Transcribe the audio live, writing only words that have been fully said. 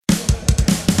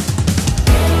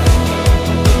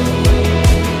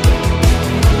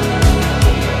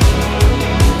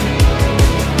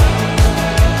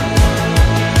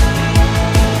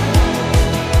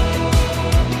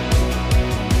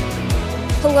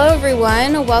Hello,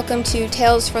 everyone. Welcome to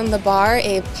Tales from the Bar,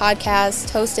 a podcast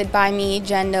hosted by me,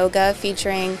 Jen Noga,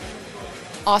 featuring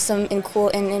awesome and cool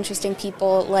and interesting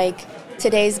people like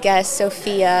today's guest,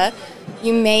 Sophia.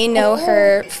 You may know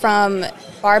her from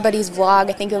Bar Buddies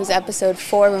vlog. I think it was episode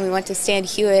 4 when we went to Stand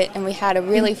Hewitt, and we had a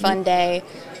really fun day.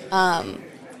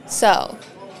 So,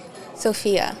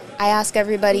 Sophia, I ask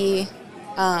everybody,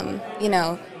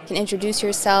 can introduce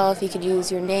yourself. You could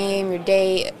use your name, your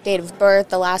date of birth,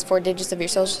 the last 4 digits of your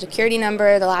social security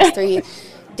number, the last 3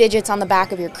 digits on the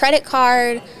back of your credit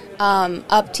card.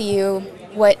 Up to you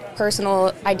what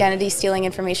personal identity stealing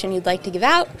information you'd like to give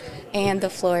out, and the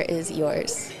floor is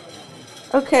yours.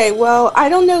 Okay, well, I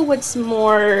don't know what's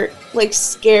more,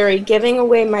 scary, giving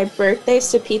away my birthday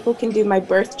so people can do my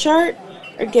birth chart,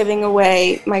 or giving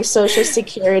away my social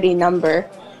security number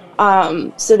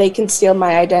so they can steal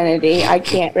my identity. I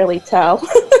can't really tell.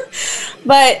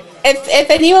 But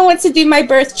if anyone wants to do my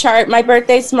birth chart, my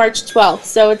birthday's March 12th,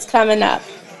 so it's coming up.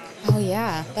 Oh,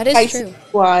 yeah, that is Pisces true.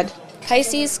 Squad.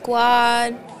 Pisces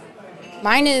Squad.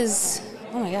 Mine is,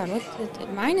 oh my God,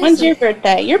 mine is... When's your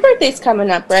birthday? Your birthday's coming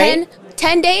up, right?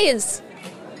 10 days.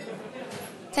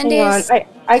 10 Hang days. on.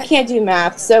 I can't do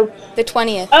math, so... The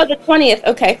 20th. Oh, the 20th.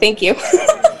 Okay, thank you.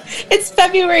 It's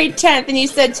February 10th, and you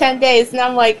said 10 days, and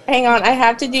I'm like, hang on, I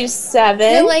have to do 7.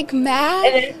 You're like math?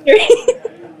 And then 3.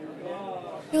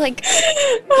 You're like...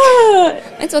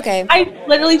 It's okay. I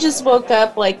literally just woke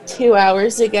up 2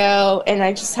 hours ago, and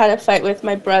I just had a fight with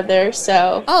my brother,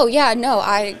 so... Oh, yeah, no,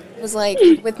 I was like,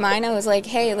 with mine, I was like,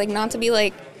 hey, not to be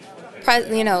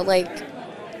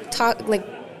talk,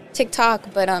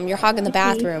 TikTok, but you're hogging the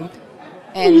bathroom,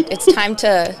 and it's time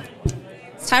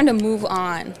to move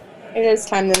on. It is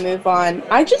time to move on.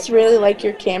 I just really like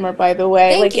your camera, by the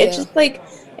way. Thank you. It's just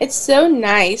it's so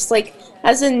nice.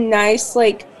 Has a nice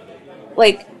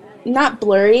not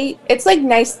blurry. It's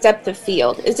nice depth of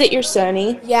field. Is it your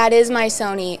Sony? Yeah, it is my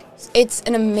Sony. It's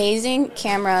an amazing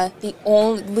camera. The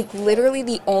only, literally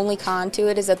the only con to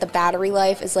it is that the battery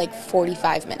life is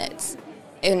 45 minutes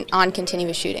on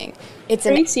continuous shooting. It's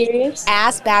Are you serious?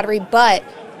 Ass battery, but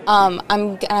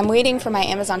I'm waiting for my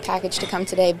Amazon package to come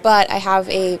today, but I have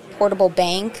a portable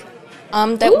bank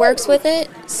that works with it,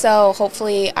 so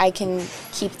hopefully I can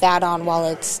keep that on while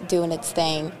it's doing its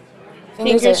thing.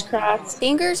 Fingers crossed.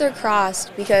 Fingers are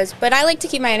crossed, but I like to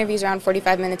keep my interviews around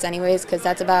 45 minutes anyways, because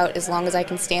that's about as long as I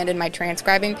can stand in my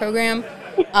transcribing program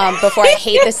before I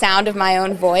hate the sound of my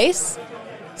own voice.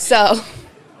 So...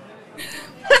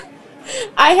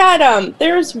 I had,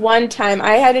 there was one time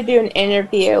I had to do an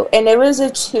interview, and it was a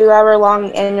 2-hour-long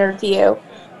interview,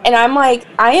 and I'm like,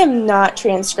 I am not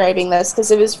transcribing this,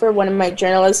 because it was for one of my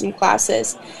journalism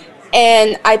classes,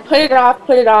 and I put it off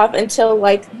until,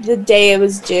 the day it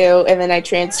was due, and then I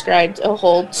transcribed a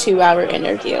whole 2-hour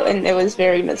interview, and it was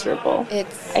very miserable.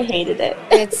 I hated it.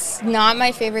 It's not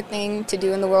my favorite thing to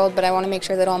do in the world, but I want to make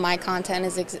sure that all my content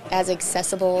is as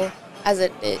accessible as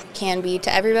it can be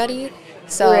to everybody.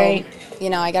 So, right.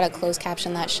 I gotta close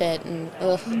caption that shit, and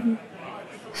ugh. Mm-hmm.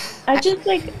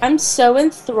 I'm so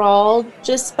enthralled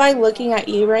just by looking at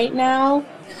you right now,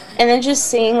 and then just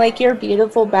seeing, your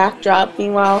beautiful backdrop.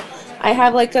 Meanwhile, I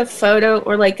have, a photo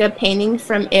or, a painting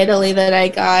from Italy that I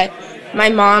got. My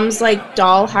mom's,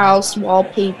 dollhouse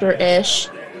wallpaper-ish.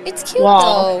 It's cute,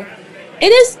 though.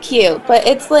 It is cute, but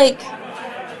it's,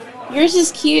 yours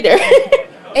is cuter.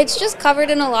 It's just covered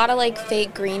in a lot of,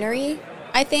 fake greenery,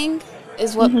 I think.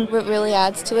 Is what really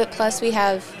adds to it. Plus, we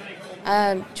have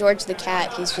George the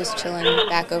cat. He's just chilling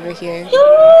back over here.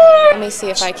 Let me see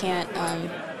if I can't.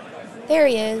 There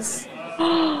he is.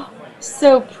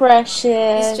 So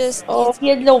precious. He's just. He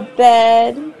had a little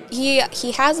bed. He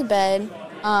has a bed,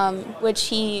 which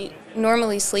he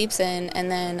normally sleeps in,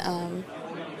 and then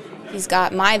he's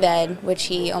got my bed, which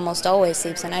he almost always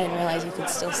sleeps in. I didn't realize you could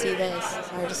still see this, so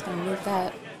we're just gonna move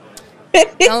that.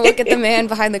 Don't look at the man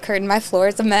behind the curtain. My floor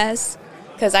is a mess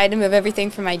because I had to move everything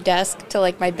from my desk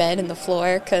to my bed and the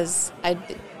floor because I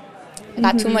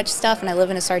got too much stuff and I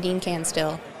live in a sardine can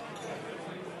still.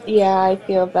 Yeah, I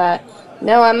feel that.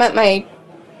 No, I'm at my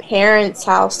parents'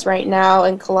 house right now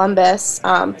in Columbus.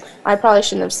 I probably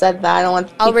shouldn't have said that. I don't want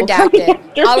people I'll redact it.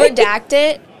 I'll redact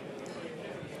it.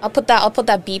 I'll put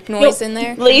that beep noise in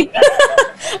there. Bleep.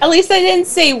 At least I didn't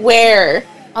say where.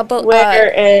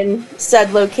 Where in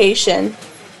said location.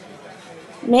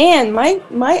 Man, my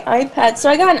iPad. So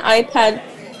I got an iPad.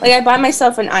 I bought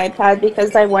myself an iPad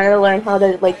because I wanted to learn how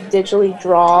to digitally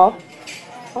draw.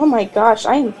 Oh my gosh,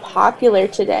 I am popular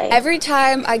today. Every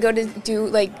time I go to do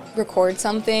record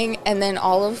something, and then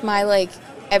all of my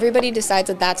everybody decides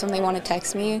that that's when they want to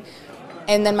text me.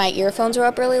 and then my earphones are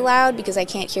up really loud because I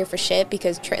can't hear for shit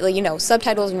because,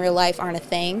 subtitles in real life aren't a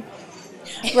thing.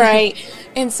 Right.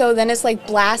 And so then it's like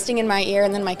blasting in my ear,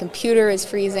 and then my computer is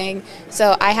freezing.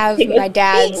 So I have my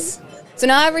dad's. So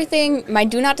now everything, my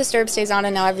do not disturb stays on,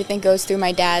 and now everything goes through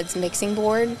my dad's mixing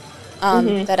board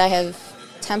that I have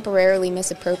temporarily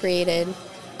misappropriated.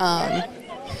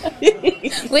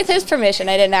 With his permission,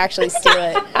 I didn't actually steal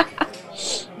it.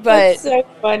 But that's so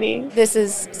funny.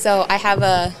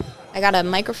 I got a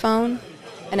microphone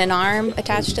and an arm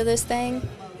attached to this thing.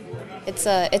 It's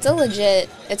a legit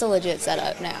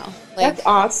setup now. Like, that's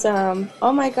awesome.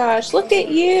 Oh my gosh, look at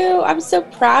you. I'm so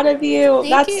proud of you.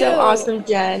 That's so awesome,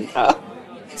 Jen. Oh.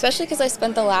 Especially because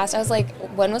when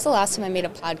was the last time I made a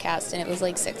podcast? And it was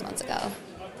like 6 months ago.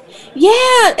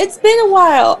 Yeah, it's been a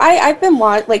while. I've been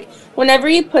whenever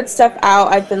you put stuff out,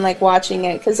 I've been like watching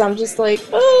it because I'm just like,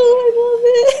 oh, I love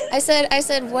it. I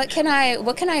said, what can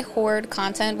I hoard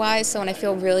content wise so when I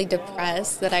feel really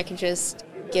depressed that I can just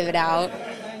give it out.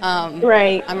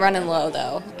 Right. I'm running low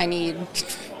though. I need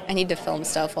to film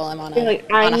stuff while I'm on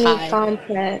I need high.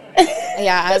 Content.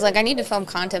 Yeah, I was like, I need to film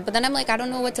content, but then I'm like, I don't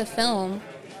know what to film.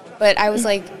 But I was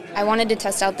like, I wanted to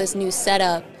test out this new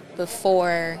setup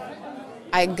before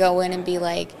I go in and be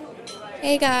like,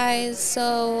 hey guys,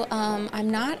 so I'm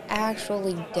not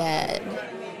actually dead.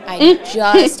 I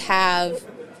just have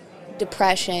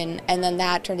depression, and then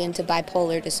that turned into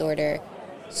bipolar disorder.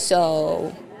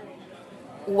 So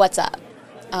what's up?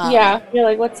 Yeah, you're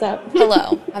like, what's up?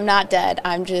 Hello, I'm not dead.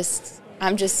 I'm just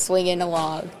swinging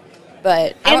along.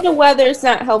 But the weather's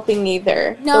not helping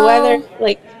either. No. The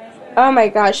weather, oh my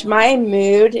gosh, my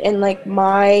mood and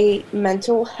my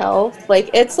mental health,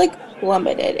 it's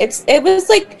plummeted. It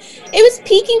was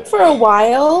peaking for a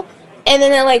while, and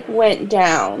then it went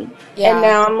down. Yeah. And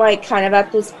now I'm kind of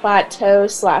at this plateau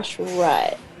 /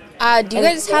 rut. Do you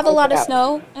guys have a lot of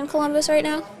snow in Columbus right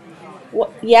now?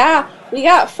 Well, yeah, we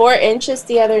got 4 inches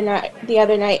the other night,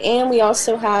 and we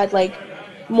also had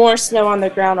more snow on the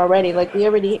ground already. We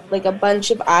already a bunch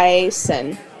of ice,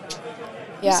 and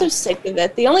I'm so sick of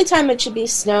it. The only time it should be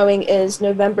snowing is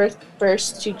November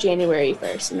 1st to January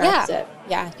 1st, and that's it.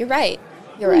 Yeah, you're right.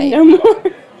 You're right. No more.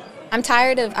 I'm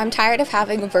tired of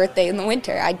having a birthday in the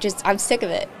winter. I'm sick of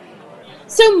it.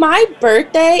 So my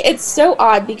birthday, it's so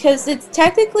odd because it's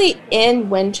technically in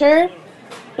winter,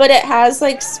 but it has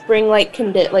spring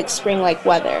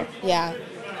weather. Yeah.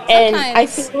 And I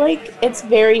feel like it's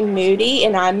very moody,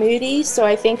 and I'm moody, so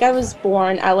I think I was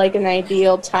born at an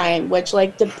ideal time, which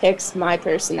depicts my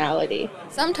personality.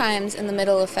 Sometimes in the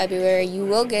middle of February, you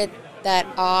will get that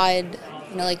odd,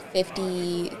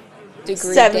 50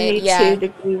 degree 72 day.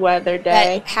 degree weather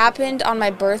day. That happened on my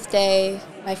birthday,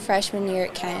 my freshman year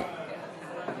at Kent.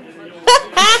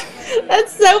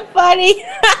 That's so funny.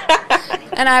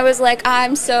 And I was like,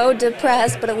 I'm so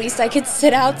depressed, but at least I could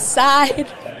sit outside.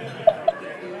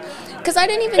 Because I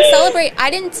didn't even celebrate. I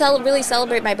didn't really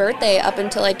celebrate my birthday up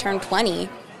until I turned 20.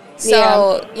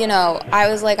 So, I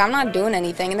was like, I'm not doing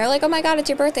anything. And they're like, oh my God, it's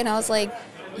your birthday. And I was like,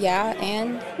 yeah,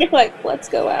 and? You're like, let's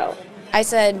go out. I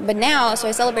said, but now, so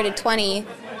I celebrated 20,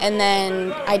 and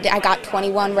then I got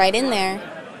 21 right in there.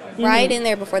 Right in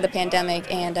there before the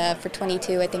pandemic, and for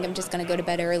 22, I think I'm just going to go to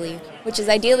bed early, which is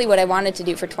ideally what I wanted to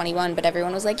do for 21, but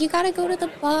everyone was like, you got to go to the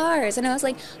bars, and I was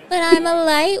like, but I'm a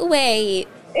lightweight,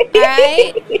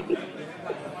 right?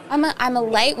 I'm a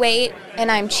lightweight, and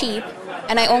I'm cheap,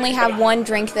 and I only have one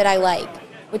drink that I like,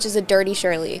 which is a Dirty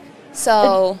Shirley.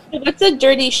 So... What's a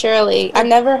Dirty Shirley? I've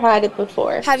never had it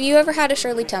before. Have you ever had a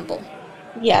Shirley Temple?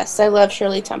 Yes, I love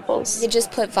Shirley Temples. You just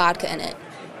put vodka in it.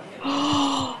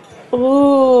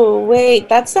 Ooh, wait,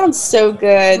 that sounds so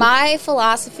good. My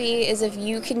philosophy is if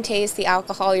you can taste the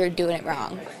alcohol, you're doing it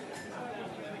wrong.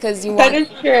 That is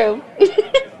true.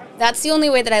 That's the only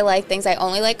way that I like things. I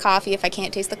only like coffee if I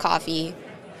can't taste the coffee.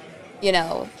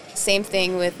 Same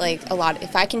thing with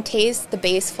if I can taste the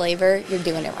base flavor, you're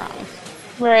doing it wrong.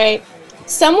 Right.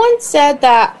 Someone said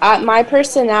that my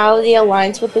personality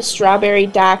aligns with the strawberry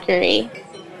daiquiri.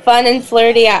 Fun and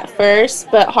flirty at first,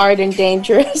 but hard and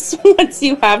dangerous once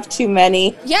you have too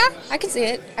many. Yeah, I can see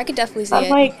it. I could definitely see it. I'm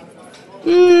like,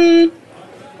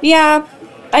 yeah,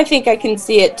 I think I can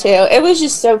see it too. It was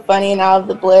just so funny and out of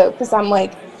the blue because I'm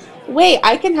like, wait,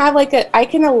 I can have I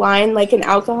can align an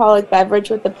alcoholic beverage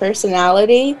with the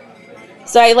personality.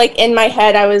 So I in my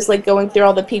head, I was going through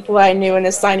all the people I knew and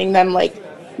assigning them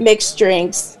mixed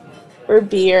drinks or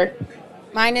beer.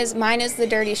 Mine is the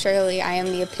Dirty Shirley. I am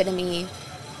the epitome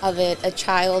of it, a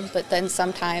child, but then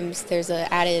sometimes there's an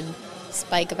added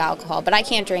spike of alcohol. But I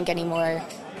can't drink anymore,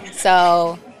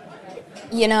 so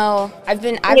I've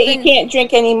been You can't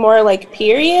drink anymore, like,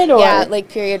 period, or? Yeah, like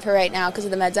period for right now because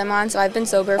of the meds I'm on. So I've been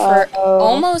sober for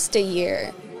almost a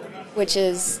year, which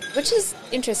is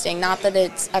interesting. Not that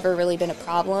it's ever really been a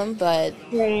problem, but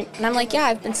Right. And I'm like, yeah,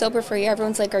 I've been sober for a year.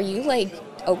 Everyone's like, are you like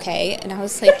okay? And I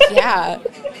was like, yeah.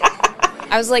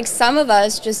 I was like, some of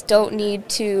us just don't need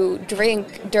to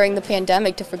drink during the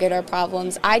pandemic to forget our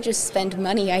problems. I just spend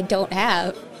money I don't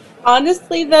have.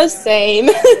 Honestly, the same.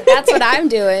 That's what I'm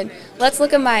doing. Let's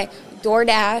look at my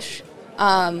DoorDash.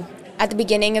 At the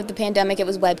beginning of the pandemic, it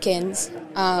was Webkins.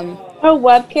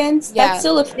 Webkins? Yeah. That's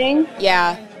still a thing?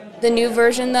 Yeah. The new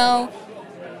version, though,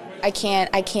 I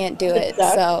can't do it.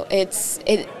 So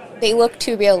they look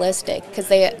too realistic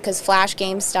because Flash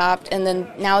games stopped, and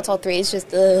then now it's all three. It's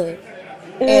just ugh.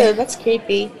 Ew, that's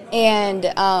creepy.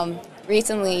 And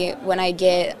recently, when I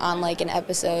get on like an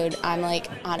episode, I'm like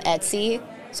on Etsy,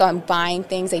 so I'm buying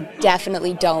things I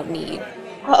definitely don't need.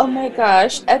 Oh my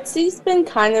gosh, Etsy's been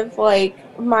kind of like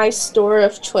my store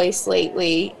of choice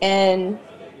lately, and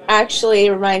actually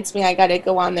it reminds me I gotta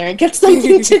go on there and get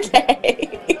something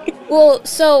today. Well,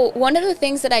 so one of the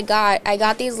things that I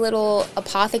got these little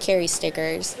apothecary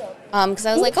stickers because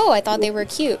I was like, oh, I thought they were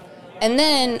cute. And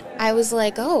then I was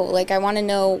like, oh, like I want to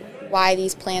know why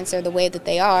these plants are the way that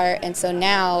they are. And so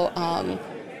now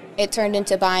it turned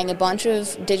into buying a bunch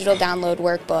of digital download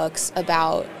workbooks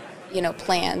about,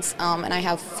 plants. And I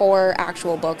have 4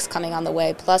 actual books coming on the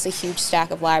way, plus a huge stack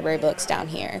of library books down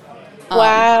here.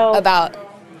 Wow. About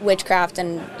witchcraft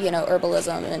and,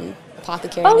 herbalism and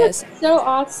apothecariness. Oh, that's so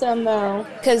awesome, though.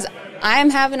 Because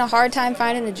I'm having a hard time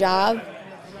finding a job.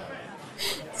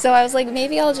 So I was like,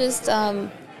 maybe I'll just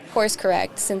course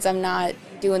correct since I'm not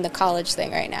doing the college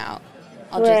thing right now.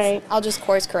 I'll just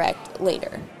course correct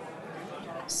later.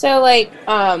 So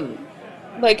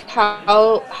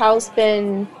how's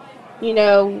been,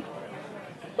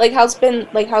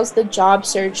 how's the job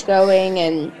search going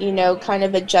and, kind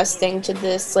of adjusting to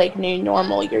this like new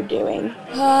normal you're doing?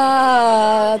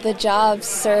 The job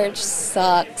search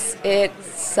sucks. It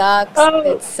sucks.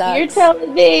 It sucks. You're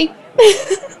telling me.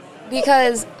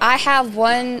 Because I have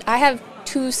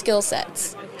 2 skill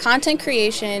sets, content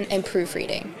creation and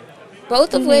proofreading,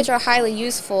 both of which are highly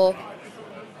useful,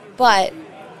 but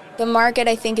the market,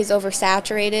 I think, is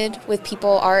oversaturated with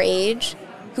people our age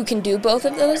who can do both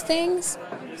of those things.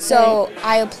 So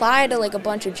I apply to like a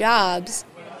bunch of jobs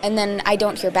and then I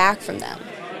don't hear back from them.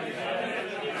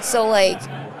 So like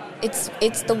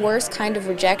it's the worst kind of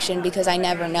rejection because I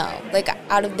never know. Like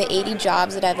out of the 80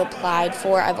 jobs that I've applied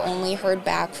for, I've only heard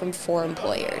back from 4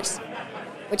 employers,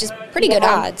 which is pretty good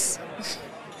odds.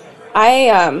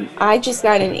 I just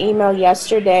got an email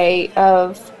yesterday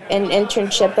of an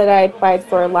internship that I applied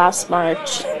for last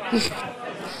March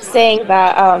saying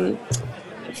that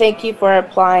thank you for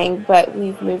applying, but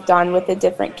we've moved on with a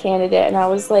different candidate. And I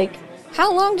was like,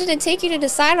 how long did it take you to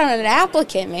decide on an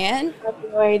applicant, man? I have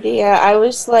no idea. I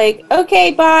was like,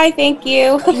 okay, bye, thank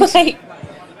you.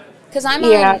 Because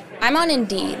I'm on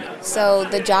Indeed, so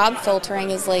the job filtering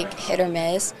is like hit or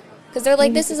miss. Because they're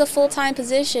like, this is a full-time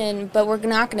position, but we're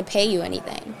not going to pay you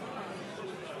anything.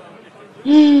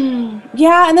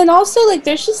 Yeah, and then also like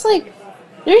there's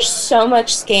so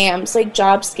much scams, like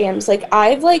job scams. Like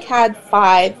I've like had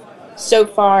 5 so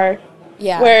far.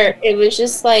 Yeah. Where it was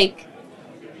just like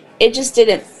it just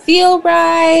didn't feel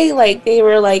right. Like they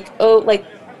were like, oh, like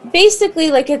basically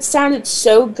like it sounded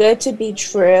so good to be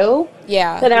true.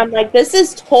 Yeah. That I'm like, this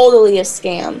is totally a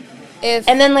scam.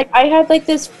 And then like I had like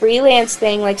this freelance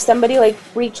thing, like somebody like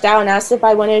reached out and asked if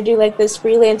I wanted to do like this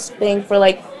freelance thing for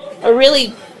like a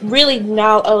really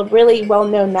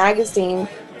well-known magazine.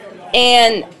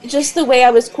 And just the way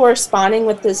I was corresponding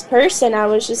with this person, I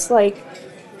was just like,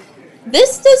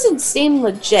 this doesn't seem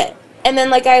legit. And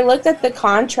then like I looked at the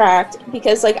contract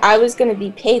because like I was going to be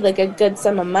paid like a good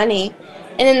sum of money.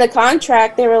 And in the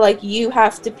contract, they were like, you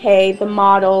have to pay the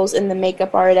models and the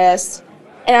makeup artists.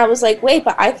 And I was like, wait,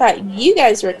 but I thought you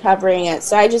guys were covering it.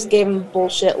 So I just gave him a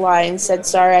bullshit lie and said,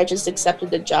 sorry, I just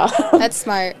accepted the job. That's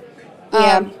smart.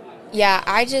 They're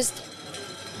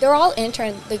all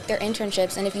they're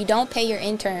internships. And if you don't pay your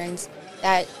interns,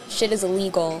 that shit is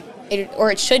illegal.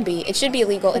 It should be. It should be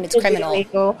illegal and it's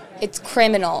criminal. It's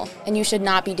criminal and you should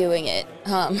not be doing it.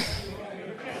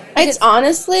 It's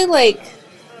honestly like...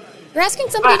 You're asking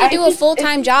somebody to do a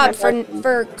full-time job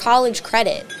for college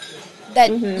credit. That,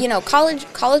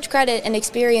 college credit and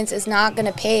experience is not going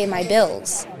to pay my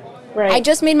bills. Right. I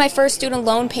just made my first student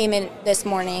loan payment this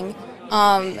morning.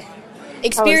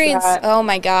 Experience, oh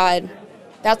my God.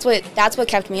 That's what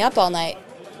kept me up all night.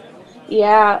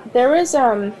 Yeah, there was, I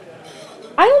don't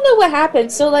know what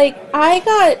happened. So, like, I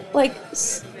got, like,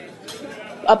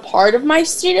 a part of my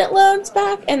student loans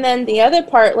back, and then the other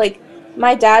part, like,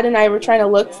 my dad and I were trying to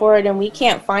look for it, and we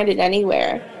can't find it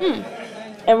anywhere.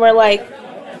 And we're like,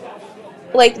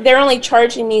 they're only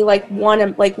charging me like one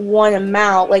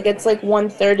amount, like it's like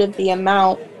 1/3 of the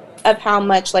amount of how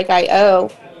much like I owe,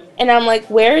 and I'm like,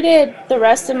 where did the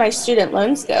rest of my student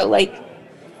loans go? Like,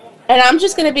 and I'm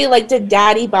just gonna be like, did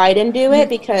Daddy Biden do it?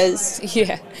 Because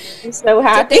yeah, I'm so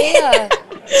happy.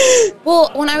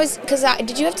 Well, when I was, because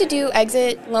did you have to do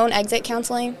loan exit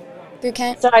counseling through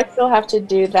Kent? So I still have to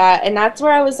do that, and that's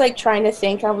where I was like trying to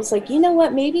think. I was like, you know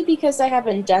what? Maybe because I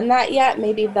haven't done that yet,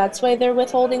 maybe that's why they're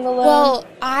withholding the loan. Well,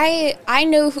 I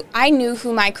knew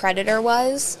who my creditor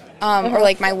was, or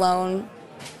like my loan,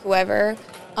 whoever,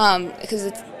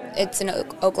 because it's in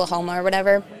Oklahoma or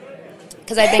whatever.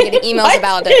 Because I've been getting emails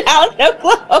about it. Out in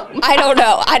Oklahoma. I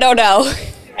don't know.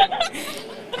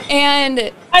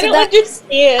 And I don't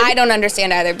understand. I don't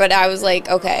understand either. But I was like,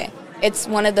 okay, it's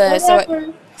one of the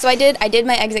So I did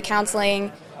my exit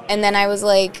counseling, and then I was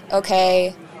like,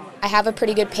 okay, I have a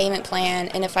pretty good payment plan,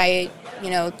 and if I,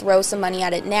 throw some money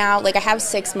at it now, like I have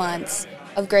 6 months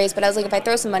of grace, but I was like, if I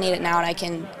throw some money at it now, and I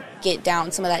can get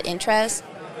down some of that interest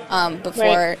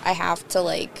before I have to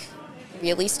like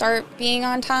really start being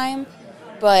on time.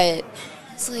 But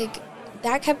it's like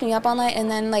that kept me up all night, and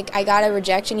then like I got a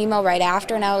rejection email right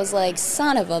after, and I was like,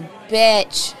 son of a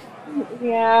bitch.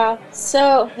 Yeah.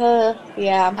 So,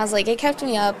 yeah. I was like, it kept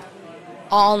me up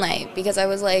all night because I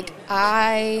was like,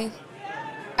 I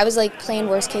was like playing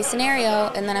worst case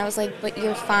scenario, and then I was like, but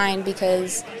you're fine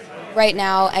because right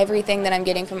now everything that I'm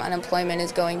getting from unemployment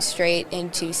is going straight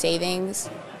into savings.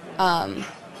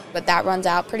 But that runs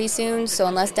out pretty soon. So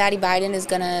unless Daddy Biden is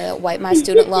gonna wipe my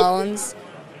student loans,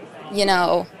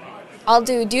 I'll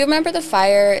do. Do you remember the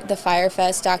Fyre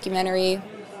Fest documentary?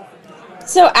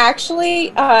 So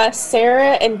actually,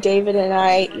 Sarah and David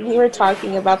and we were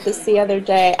talking about this the other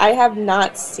day. I have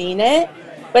not seen it,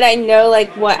 but I know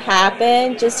like what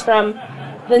happened just from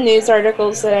the news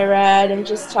articles that I read and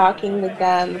just talking with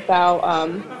them about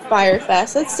Fyre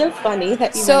Fest. That's so funny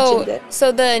that you mentioned it.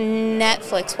 So the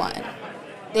Netflix one,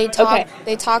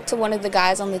 they talked to one of the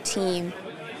guys on the team,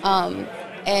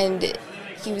 and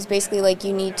he was basically like,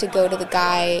 you need to go to the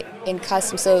guy in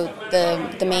customs. So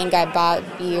the main guy,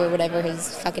 Bobby or whatever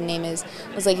his fucking name is,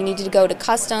 was like, you need to go to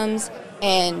customs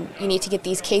and you need to get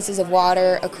these cases of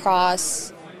water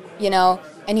across,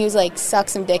 and he was like, suck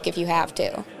some dick if you have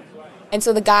to. And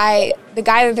so the guy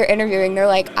that they're interviewing, they're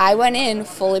like, I went in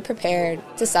fully prepared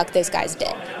to suck this guy's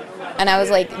dick. And I was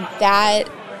like, that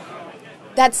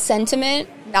sentiment,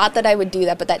 not that I would do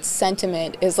that, but that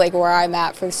sentiment is like where I'm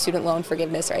at for student loan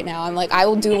forgiveness right now. I'm like, I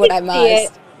will do what I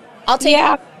must. I'll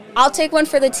take one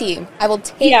for the team. I will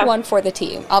take one for the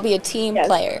team. I'll be a team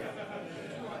player.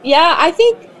 Yeah, I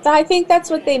think that's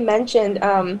what they mentioned.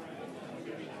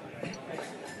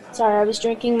 Sorry, I was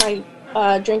drinking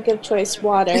my drink of choice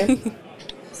water.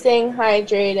 Staying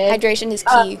hydrated. Hydration is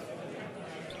key.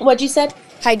 What'd you said?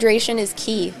 Hydration is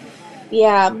key.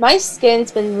 Yeah, my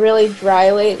skin's been really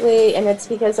dry lately, and it's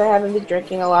because I haven't been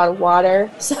drinking a lot of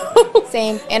water. So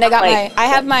same. And I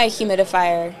have my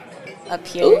humidifier up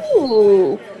here.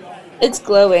 Ooh, it's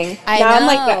glowing. I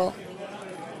know.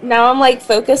 Now I'm like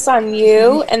focused on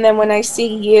you, and then when I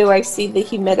see you, I see the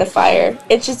humidifier.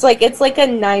 It's just like it's like a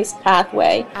nice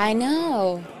pathway. I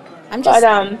know.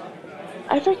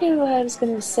 I forget what I was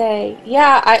gonna say.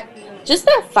 Yeah, just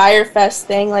that Fyre Fest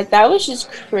thing, like that was just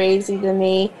crazy to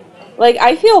me. Like,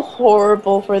 I feel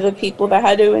horrible for the people that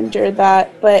had to endure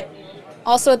that, but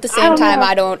also at the same time,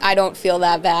 I don't feel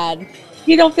that bad.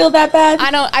 You don't feel that bad?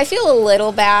 I feel a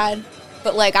little bad,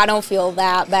 but like I don't feel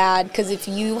that bad because if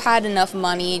you had enough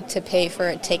money to pay for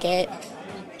a ticket,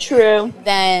 true,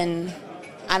 then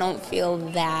I don't feel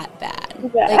that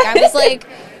bad. Like I was like,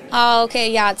 oh,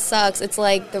 okay, yeah, it sucks. It's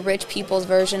like the rich people's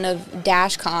version of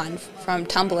DashCon from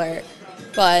Tumblr,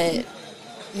 but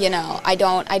I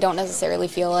don't necessarily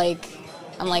feel like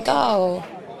I'm like, oh,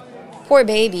 poor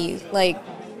baby. Like,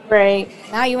 right.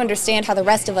 Now you understand how the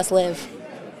rest of us live.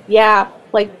 Yeah,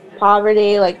 like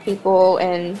poverty, like people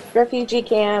in refugee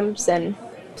camps, and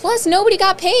plus nobody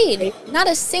got paid. Not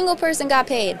a single person got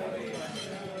paid.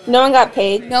 No one got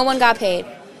paid? No one got paid.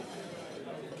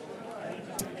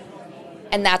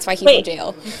 And that's why he's in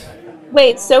jail.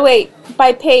 Wait,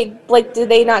 by paid, like, did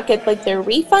they not get, like, their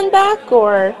refund back,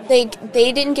 or? They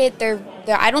didn't get their,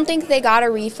 I don't think they got a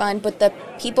refund, but the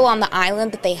people on the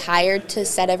island that they hired to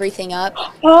set everything up,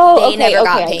 they never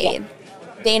got paid. Yeah.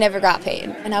 They never got paid.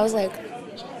 And I was like,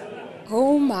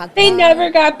 oh my God. They never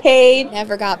got paid?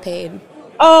 Never got paid.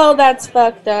 Oh, that's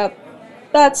fucked up.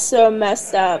 That's so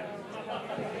messed up.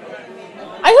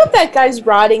 I hope that guy's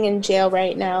rotting in jail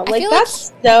right now. Like,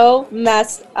 that's so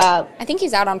messed up. I think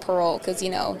he's out on parole because, you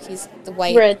know, he's the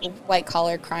white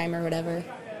collar crime or whatever.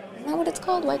 Isn't that what it's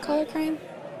called? White collar crime?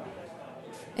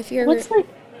 If you're... What's like...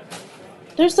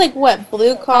 There's like, what?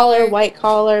 Blue collar, white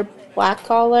collar, black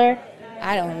collar?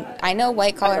 I know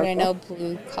white collar and I know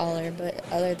blue collar, but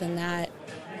other than that,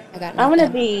 I got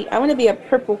nothing. I want to be a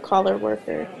purple collar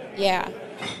worker. Yeah.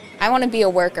 I want to be a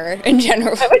worker in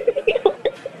general. I want to be a worker.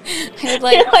 I would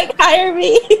like hire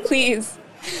me. Please.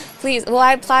 Well,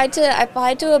 I applied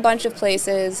to a bunch of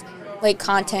places, like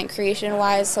content creation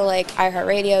wise, so like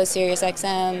iHeartRadio,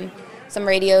 SiriusXM,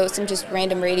 some just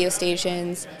random radio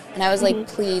stations, and I was like,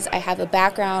 please, I have a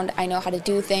background, I know how to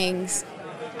do things,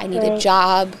 I need a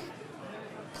job,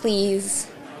 please.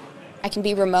 I can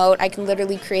be remote, I can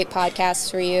literally create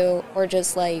podcasts for you, or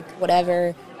just like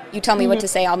whatever. You tell me what to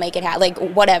say, I'll make it happen. Like,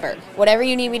 whatever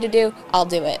you need me to do, I'll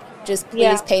do it. Just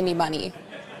please pay me money.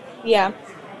 Yeah,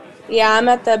 I'm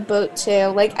at that boat too.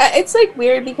 Like, it's like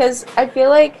weird because I feel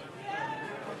like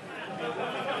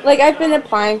I've been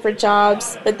applying for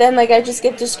jobs, but then like I just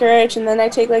get discouraged, and then I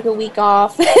take like a week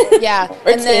off. Yeah,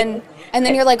 and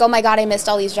then you're like, oh my god, I missed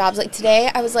all these jobs. Like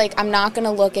today, I was like, I'm not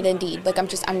gonna look at Indeed. Like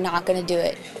I'm not gonna do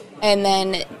it. And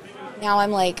then now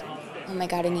I'm like, oh my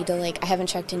god, I haven't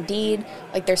checked Indeed.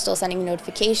 Like they're still sending me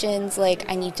notifications. Like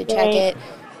I need to check it.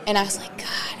 And I was like,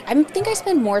 God, I think I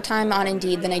spend more time on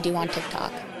Indeed than I do on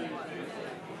TikTok.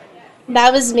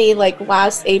 That was me like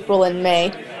last April and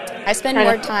May. I spend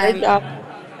more time.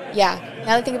 Yeah. Now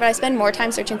that I think about it, I spend more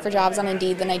time searching for jobs on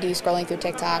Indeed than I do scrolling through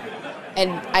TikTok.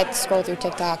 And I scroll through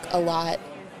TikTok a lot.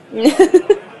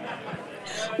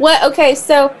 What? Okay,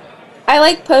 so I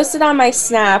like posted on my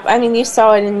Snap. I mean, you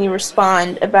saw it and you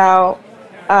respond about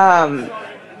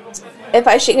if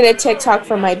I should get a TikTok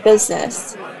for my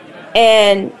business.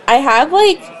 And I have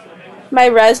like my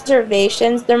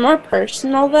reservations. They're more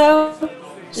personal though,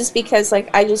 just because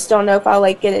like I just don't know if I'll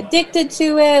like get addicted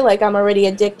to it. Like I'm already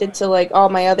addicted to like all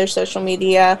my other social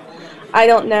media. I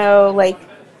don't know. Like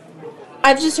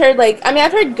I've just heard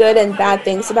I've heard good and bad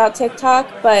things about TikTok,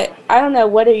 but I don't know.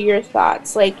 What are your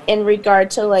thoughts like in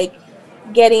regard to like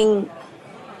getting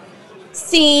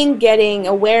seen, getting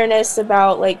awareness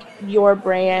about like your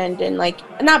brand and like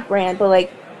not brand, but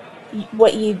like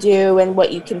what you do and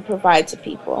what you can provide to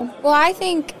people? Well, I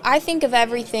think of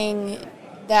everything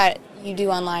that you do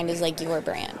online as like your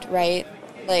brand, right?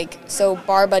 Like, so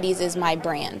Bar Buddies is my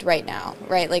brand right now,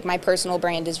 right? Like my personal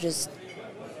brand is just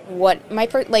what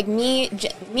me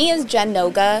as Jen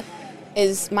Noga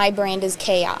is, my brand is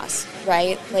chaos,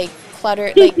 right? Like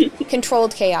clutter, like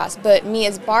controlled chaos. But me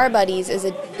as Bar Buddies is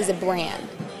a brand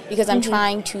because I'm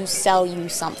trying to sell you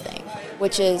something,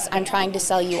 which is I'm trying to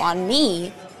sell you on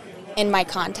me in my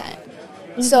content.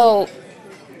 So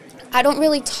I don't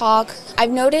really talk.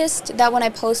 I've noticed that when I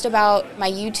post about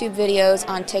my YouTube videos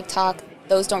on TikTok,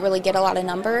 those don't really get a lot of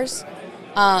numbers,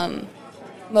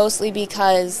 mostly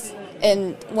because,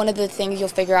 and one of the things you'll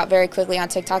figure out very quickly on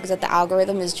TikTok is that the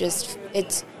algorithm is just,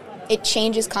 it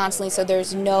changes constantly, so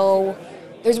there's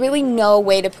really no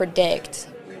way to predict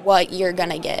what you're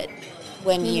gonna get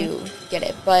when you get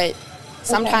it. But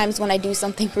sometimes when I do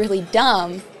something really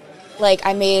dumb, like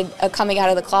I made a coming out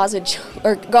of the closet joke,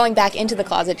 or going back into the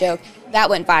closet joke,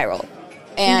 that went viral.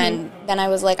 And then I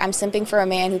was like, I'm simping for a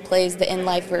man who plays the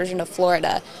in-life version of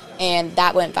Florida, and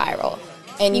that went viral.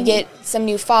 And you get some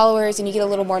new followers and you get a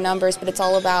little more numbers, but it's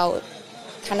all about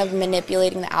kind of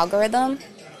manipulating the algorithm.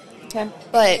 Okay.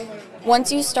 But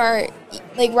once you start,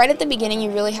 like right at the beginning, you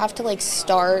really have to like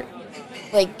start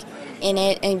like in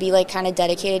it and be like kind of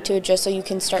dedicated to it just so you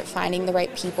can start finding the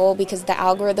right people, because the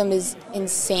algorithm is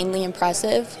insanely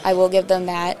impressive. I will give them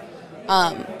that.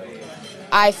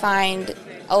 I find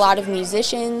a lot of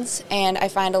musicians and I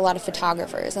find a lot of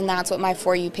photographers, and that's what my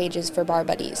For You page is for Bar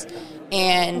Buddies.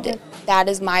 And that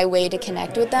is my way to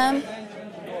connect with them,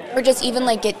 or just even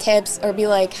like get tips, or be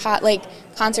like like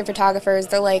concert photographers.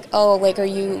 They're like, oh, like, are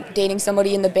you dating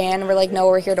somebody in the band? And we're like, no,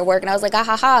 we're here to work. And I was like, ah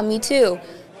ha ha, me too.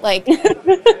 Like,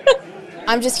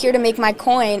 I'm just here to make my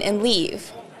coin and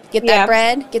leave. Get that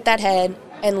bread, get that head,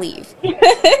 and leave.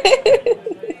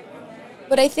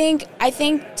 But I think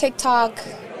TikTok,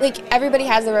 like, everybody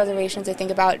has their reservations, I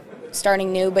think, about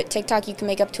starting new, but TikTok you can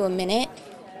make up to a minute.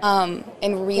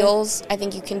 And Reels, I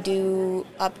think you can do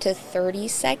up to 30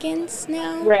 seconds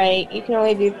now. Right, you can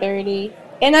only do 30.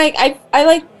 And I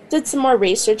like did some more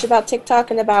research about TikTok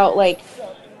and about like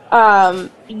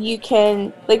you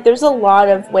can, like, there's a lot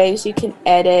of ways you can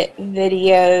edit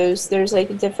videos. There's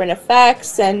like different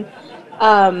effects and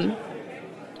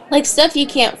like stuff you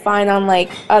can't find on like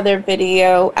other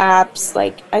video apps.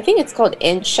 Like I think it's called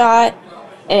InShot,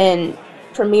 and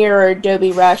Premiere or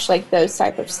Adobe Rush, like those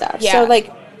type of stuff. Yeah. So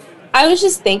like, I was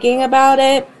just thinking about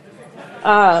it.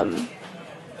 I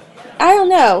don't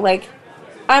know, like,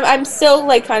 I'm still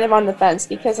like kind of on the fence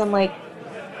because I'm like,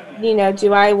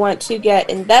 do I want to get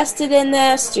invested in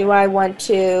this? Do I want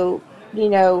to,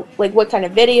 like, what kind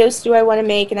of videos do I want to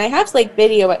make? And I have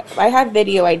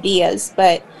video ideas,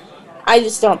 but I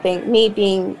just don't think, me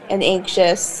being an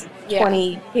anxious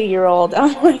 22-year-old,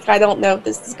 I'm like, I don't know if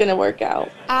this is going to work out.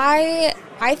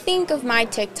 I think of my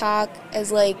TikTok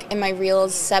as like, and my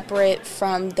Reels separate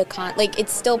from the like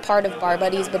it's still part of Bar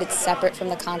Buddies, but it's separate from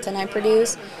the content I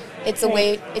produce. It's a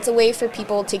way for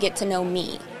people to get to know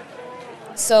me.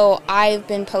 So I've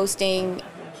been posting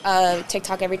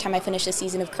TikTok every time I finish a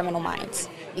season of Criminal Minds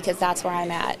because that's where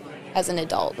I'm at as an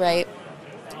adult, right?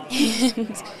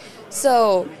 And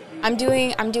so I'm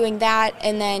doing that,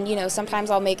 and then sometimes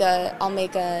I'll make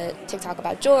a TikTok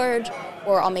about George,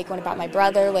 or I'll make one about my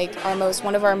brother. Like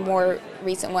one of our more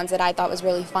recent ones that I thought was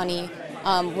really funny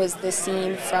was the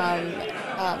scene from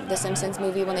the Simpsons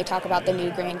movie when they talk about the new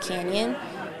Grand Canyon.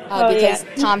 Because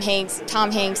Tom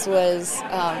Hanks was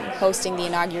hosting the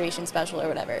inauguration special or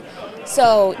whatever.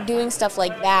 So doing stuff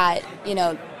like that,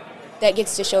 that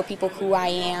gets to show people who I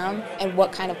am and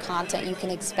what kind of content you can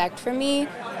expect from me.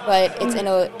 But it's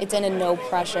in a no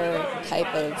pressure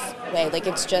type of way. Like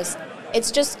it's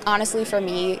just honestly for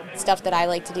me stuff that I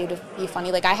like to do to be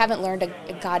funny. Like I haven't learned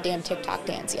a goddamn TikTok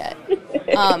dance yet.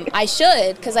 I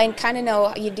should, because I kind of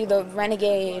know you do the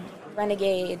renegade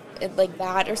like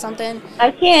that or something.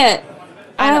 I can't.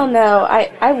 I don't know.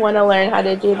 I want to learn how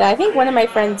to do that. I think one of my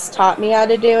friends taught me how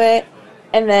to do it,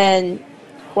 and then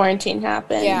quarantine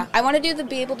happened. Yeah, I want to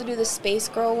be able to do the Space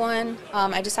Girl one.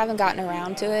 I just haven't gotten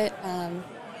around to it.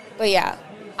 But yeah,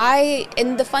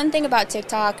 and the fun thing about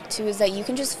TikTok too is that you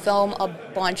can just film a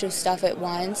bunch of stuff at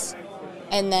once,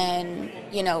 and then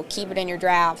keep it in your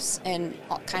drafts and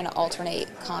kind of alternate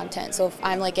content. So if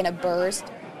I'm like in a burst,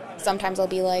 sometimes I'll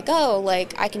be like, oh,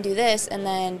 like I can do this, and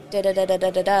then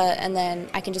da-da-da-da-da-da-da, and then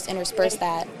I can just intersperse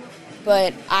that.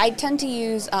 But I tend to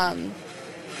use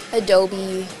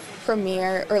Adobe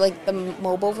Premiere, or like the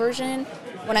mobile version,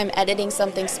 when I'm editing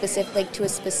something specific, like to a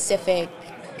specific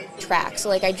track. So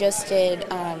like I just did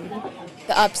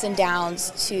the ups and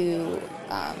downs to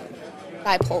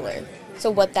Bipolar. So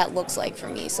what that looks like for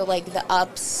me. So like the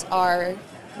ups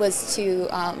was to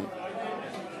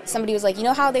somebody was like,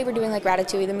 how they were doing like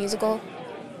Ratatouille the musical?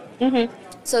 Mm-hmm.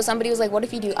 So somebody was like, what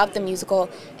if you do Up the musical,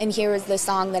 and here is the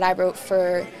song that I wrote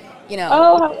for,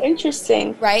 Oh, how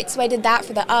interesting. Right? So I did that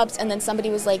for the ups, and then somebody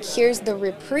was like, here's the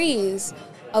reprise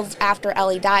of After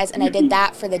Ellie Dies, and I did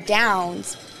that for the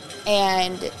downs,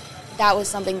 and that was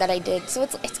something that I did. So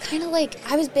it's kind of like,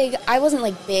 I wasn't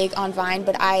like big on Vine,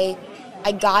 but I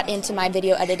got into my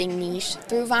video editing niche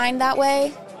through Vine that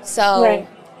way. So right.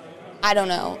 I don't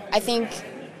know. I think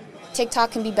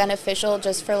TikTok can be beneficial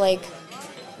just for like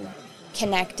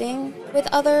connecting with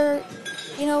other,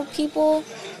 people.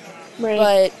 Right.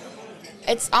 But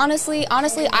it's honestly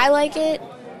I like it.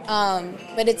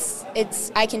 But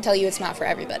it's I can tell you it's not for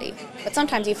everybody. But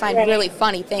sometimes you find really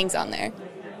funny things on there.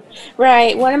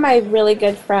 Right. One of my really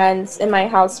good friends and my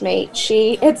housemate,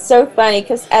 it's so funny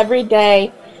because every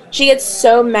day she gets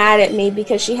so mad at me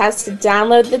because she has to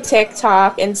download the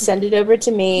TikTok and send it over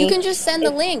to me. You can just send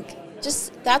the link.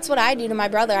 That's what I do to my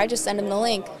brother. I just send him the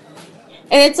link.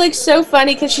 And it's like so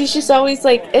funny because she's always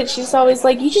like,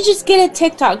 you should just get a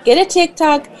TikTok. Get a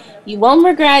TikTok. You won't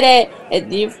regret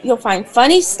it. You'll find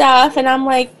funny stuff. And I'm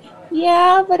like,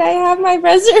 yeah, but I have my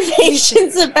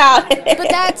reservations about it. But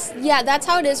that's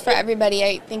how it is for everybody,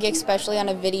 I think, especially on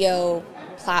a video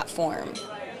platform.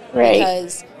 Right.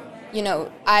 Because,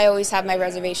 I always have my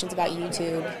reservations about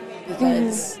YouTube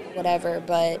because whatever,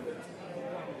 but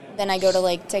then I go to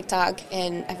like TikTok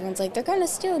and everyone's like,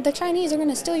 the Chinese are going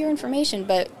to steal your information,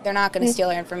 but they're not going to steal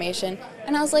our information.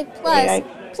 And I was like,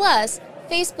 plus,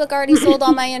 Facebook already sold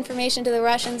all my information to the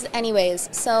Russians anyways,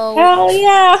 so... Hell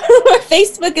yeah!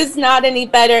 Facebook is not any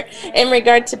better in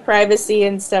regard to privacy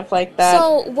and stuff like that.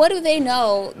 So what do they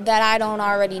know that I don't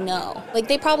already know? Like,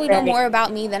 they probably know more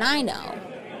about me than I know.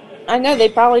 I know, they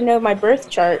probably know my birth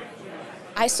chart.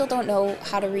 I still don't know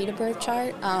how to read a birth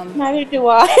chart. Neither do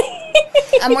I.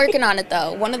 I'm working on it,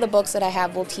 though. One of the books that I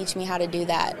have will teach me how to do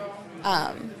that.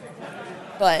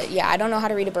 But, yeah, I don't know how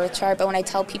to read a birth chart, but when I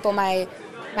tell people I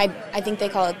think they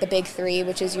call it the big three,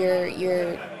 which is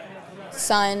your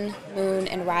sun, moon,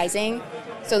 and rising.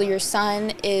 So your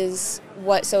sun is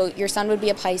so your sun would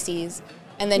be a Pisces,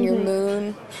 and then your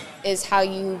moon is how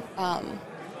you,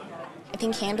 I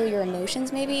think, handle your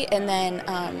emotions maybe, and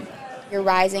then your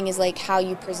rising is like how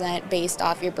you present based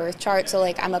off your birth chart. So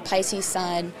like I'm a Pisces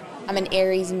sun, I'm an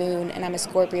Aries moon, and I'm a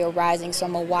Scorpio rising, so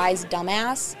I'm a wise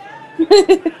dumbass.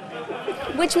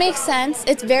 Which makes sense.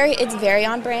 It's very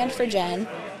on brand for Jen.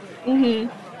 Mm-hmm.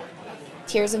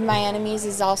 Tears of My Enemies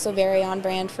is also very on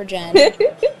brand for Jen.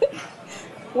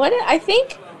 I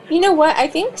think, you know what? I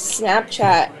think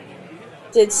Snapchat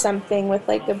did something with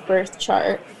like a birth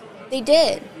chart. They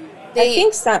did. I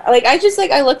think so. Like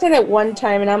I looked at it one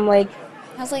time and I'm like,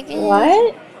 I was like,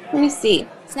 what? Let me see.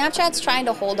 Snapchat's trying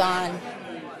to hold on.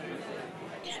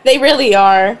 They really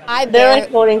are. They're like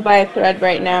holding by a thread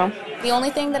right now. The only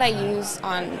thing that I use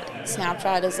on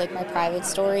Snapchat is like my private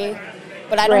story,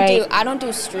 but I don't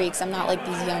do streaks. I'm not like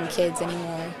these young kids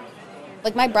anymore.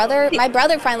 Like my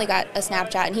brother finally got a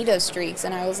Snapchat and he does streaks,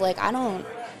 and I was like, I'm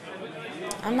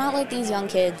not like these young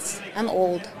kids. I'm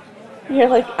old. You're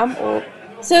like, I'm old.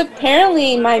 So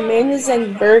apparently my moon is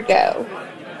in Virgo.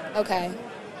 Okay.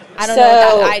 I don't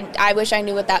know what that, I wish I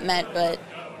knew what that meant, but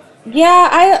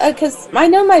yeah, because I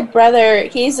know my brother,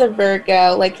 he's a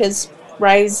Virgo, like his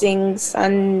rising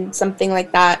sun, something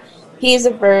like that. He's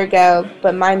a Virgo,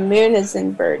 but my moon is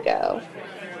in Virgo.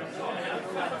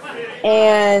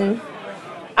 And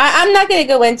I'm not going to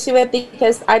go into it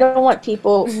because I don't want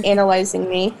people analyzing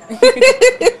me.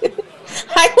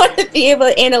 I want to be able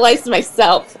to analyze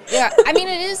myself. Yeah, I mean,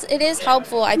 it is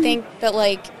helpful. I think that,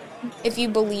 like, if you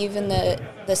believe in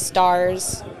the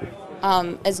stars,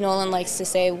 as Nolan likes to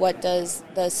say, what did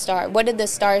the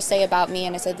stars say about me?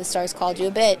 And I said, the stars called you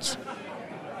a bitch.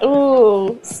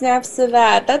 Ooh, snaps to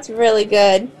that. That's really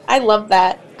good. I love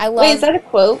that. Wait, is that a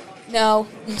quote? No.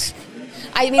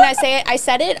 I mean, I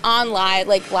said it on live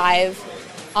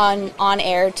on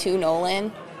air to Nolan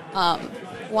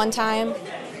one time,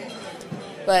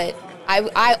 but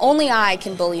only I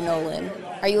can bully Nolan.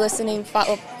 Are you listening,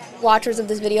 watchers of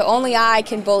this video? Only I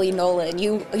can bully Nolan.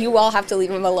 You all have to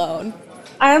leave him alone.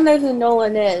 I don't know who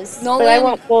Nolan is, but I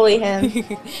won't bully him.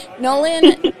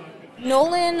 Nolan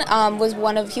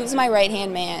was my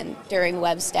right-hand man during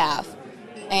web staff.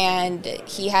 And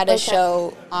he had a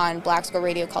show on Black Square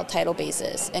Radio called Tidal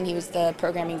Basis, and he was the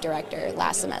programming director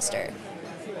last semester.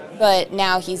 But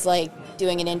now he's like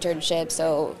doing an internship,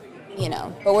 so you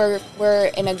know. But we're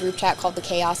in a group chat called the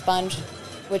Chaos Bunch,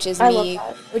 which is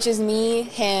me,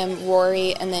 him,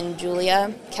 Rory, and then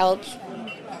Julia Kelch.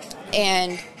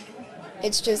 And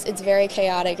it's very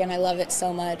chaotic, and I love it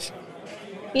so much.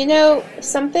 You know,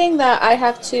 something that I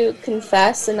have to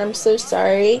confess, and I'm so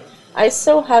sorry, I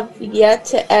still have yet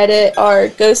to edit our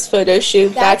ghost photo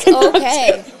shoot back in October.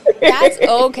 That's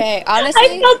okay. Honestly,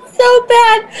 I felt so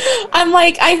bad. I'm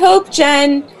like, I hope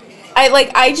Jen. I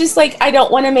don't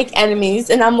want to make enemies,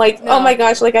 and I'm like, oh my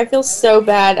gosh, like I feel so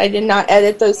bad. I did not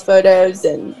edit those photos,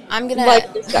 and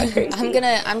life just got crazy. I'm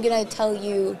gonna tell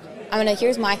you.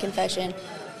 Here's my confession.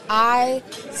 I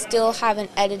still haven't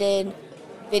edited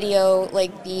video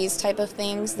like these type of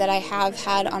things that I have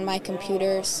had on my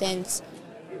computer since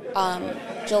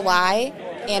July,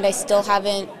 and I still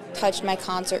haven't touched my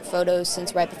concert photos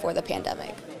since right before the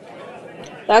pandemic.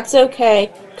 That's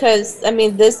okay, because, I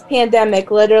mean, this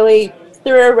pandemic literally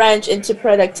threw a wrench into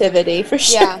productivity, for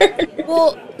sure. Yeah.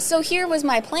 Well, so here was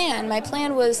my plan. My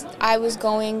plan was I was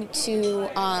going to,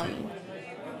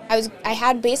 I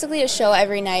had basically a show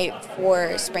every night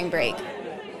for spring break.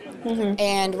 Mm-hmm.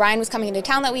 And Ryan was coming into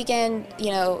town that weekend.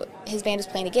 You know, his band was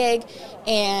playing a gig,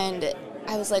 and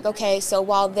I was like, okay, so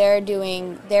while they're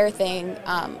doing their thing,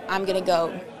 I'm going to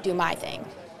go do my thing.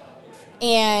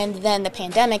 And then the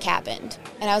pandemic happened.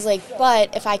 And I was like,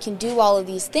 but if I can do all of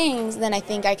these things, then I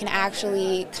think I can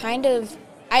actually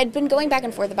I had been going back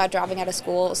and forth about dropping out of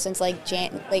school since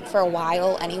for a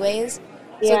while anyways.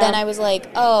 Yeah. So then I was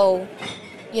like, oh,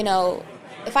 you know,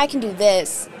 if I can do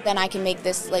this, then I can make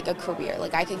this like a career.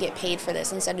 Like I could get paid for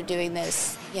this instead of doing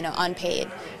this, you know,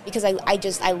 unpaid, because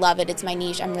I love it. It's my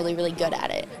niche. I'm really, really good at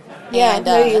it. Yeah, and,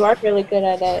 no, you are really good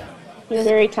at it. You're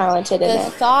very talented in it.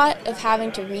 The thought of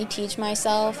having to reteach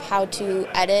myself how to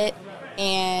edit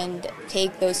and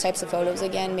take those types of photos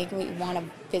again make me want to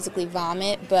physically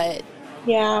vomit. But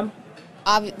yeah,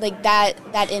 like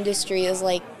that industry is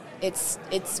like it's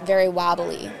very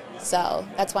wobbly. So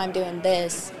that's why I'm doing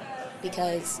this,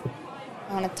 because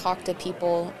I want to talk to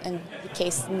people in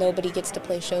case nobody gets to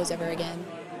play shows ever again.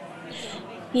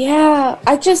 Yeah,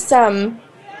 I just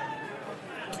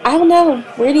I don't know.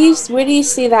 Where do you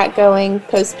see that going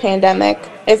post-pandemic?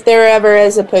 If there ever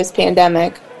is a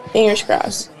post-pandemic, fingers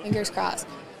crossed. Fingers crossed.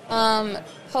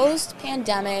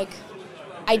 Post-pandemic,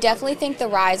 I definitely think the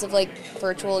rise of like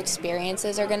virtual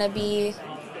experiences are going to be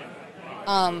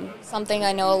something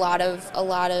I know a lot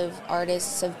of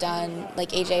artists have done. Like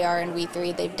AJR and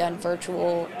We3, they've done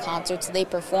virtual concerts. They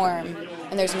perform,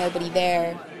 and there's nobody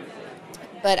there.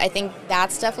 but I think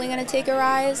that's definitely going to take a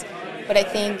rise. But I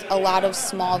think a lot of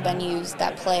small venues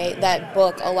that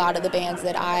book a lot of the bands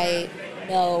that I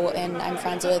know and I'm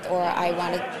friends with or I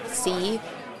want to see,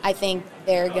 I think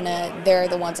they're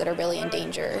the ones that are really in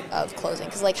danger of closing.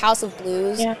 Because like House of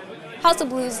Blues,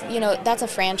 that's a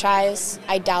franchise.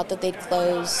 I doubt that they'd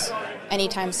close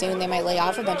anytime soon. They might lay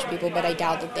off a bunch of people, but I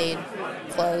doubt that they'd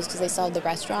close because they still have the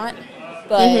restaurant.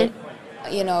 But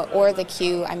or the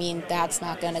Q, I mean, that's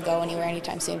not going to go anywhere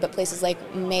anytime soon. But places like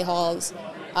Mayhall's,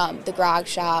 the Grog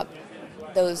Shop,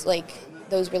 those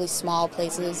really small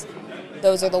places,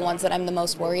 those are the ones that I'm the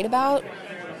most worried about.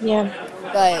 Yeah.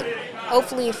 But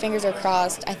hopefully, fingers are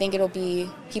crossed. I think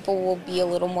people will be a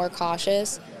little more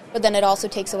cautious. But then it also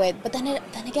takes away. But then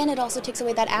again, it also takes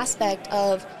away that aspect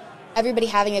of everybody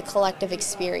having a collective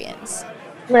experience.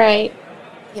 Right.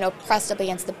 Pressed up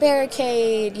against the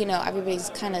barricade. Everybody's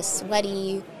kind of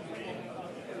sweaty.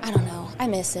 I don't know. I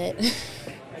miss it.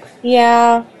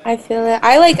 Yeah, I feel it.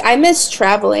 I miss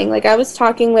traveling. Like, I was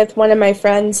talking with one of my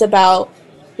friends about,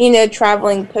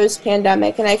 traveling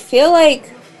post-pandemic, and I feel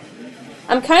like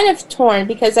I'm kind of torn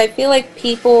because I feel like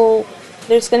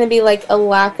there's going to be, like, a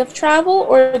lack of travel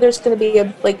or there's going to be a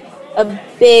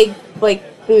big,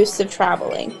 like, boost of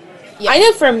traveling. Yeah. I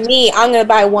know for me, I'm going to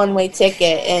buy a one-way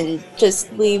ticket and just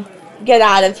get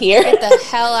out of here. Get the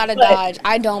hell out of Dodge.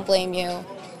 I don't blame you.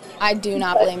 I do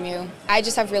not blame you. I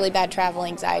just have really bad travel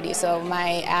anxiety, so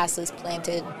my ass is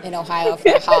planted in Ohio for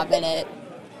a hot minute.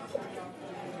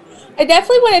 I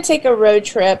definitely want to take a road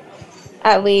trip,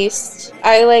 at least.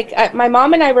 My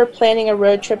mom and I were planning a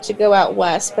road trip to go out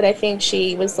west, but I think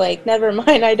she was like, never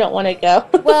mind, I don't want to go.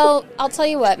 Well, I'll tell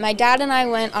you what. My dad and I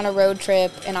went on a road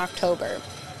trip in October,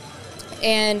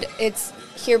 and it's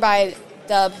hereby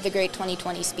dubbed the Great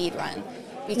 2020 Speed Run.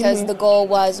 Because the goal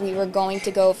was we were going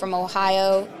to go from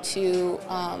Ohio to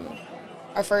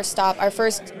our first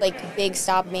big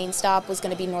stop, main stop was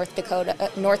going to be North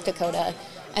Dakota,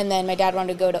 and then my dad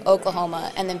wanted to go to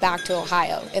Oklahoma and then back to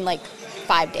Ohio in like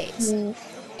 5 days,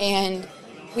 and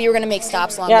we were going to make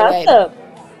stops along the way.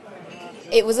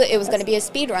 It was going to be a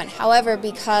speed run. However,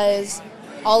 because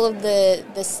all of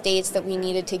the states that we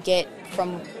needed to get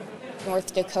from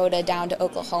North Dakota down to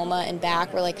Oklahoma and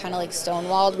back were kind of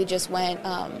stonewalled. We just went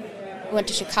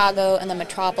to Chicago and then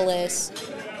Metropolis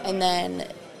and then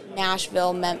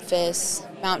Nashville, Memphis,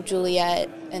 Mount Juliet,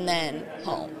 and then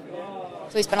home.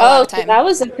 So we spent a lot of time. So that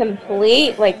was a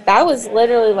complete that was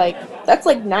literally that's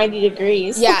 90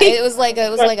 degrees. Yeah, it was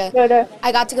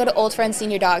I got to go to Old Friends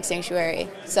Senior Dog Sanctuary,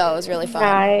 so it was really fun.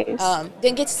 Nice.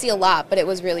 Didn't get to see a lot, but it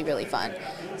was really, really fun.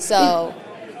 So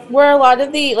were a lot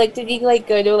of the did you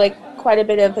go to quite a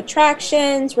bit of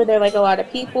attractions? Were there a lot of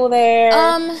people there?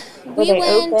 Were they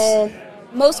open?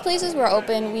 Most places were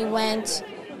open. We went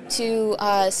to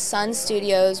Sun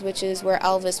Studios, which is where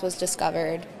Elvis was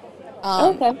discovered.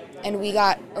 Okay. And we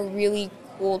got a really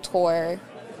cool tour.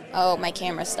 Oh, my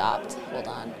camera stopped. Hold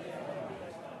on.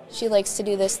 She likes to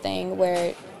do this thing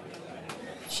where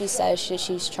she says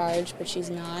she's charged, but she's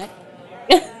not.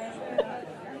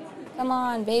 Come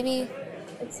on, baby.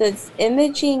 It says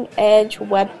Imaging Edge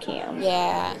webcam.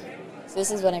 Yeah. So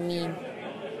this is what I mean.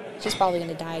 She's probably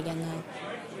going to die again, though.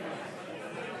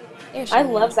 There she is.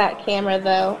 Love that camera,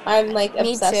 though. I'm,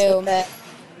 obsessed with it.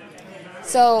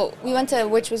 So we went to,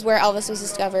 which was where Elvis was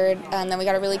discovered, and then we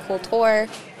got a really cool tour.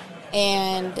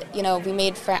 And, we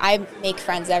made I make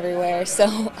friends everywhere. So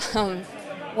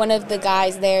one of the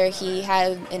guys there, he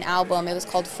had an album. It was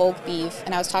called Folk Beef.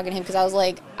 And I was talking to him because I was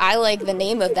like, I like the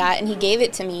name of that. And he gave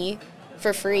it to me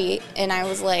for free, and I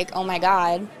was like, oh my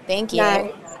God, thank you.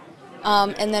 Nice.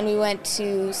 And then we went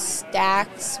to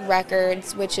Stax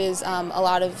Records, which is a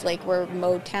lot of where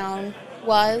Motown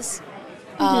was.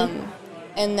 And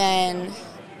then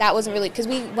that wasn't really, because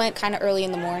we went kind of early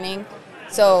in the morning,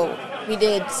 so we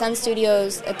did Sun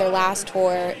Studios at their last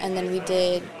tour, and then we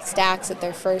did Stax at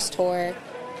their first tour,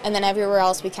 and then everywhere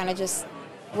else we're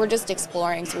just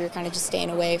exploring, so we were kind of just staying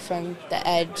away from the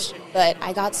edge. But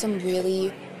I got some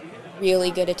really,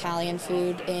 really good Italian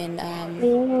food in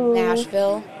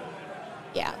Nashville.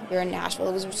 Yeah, we were in Nashville.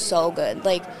 It was so good.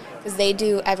 Because they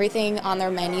do everything on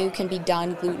their menu can be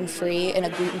done gluten-free in a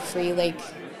gluten-free,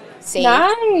 safe.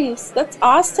 Nice. That's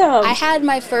awesome. I had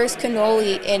my first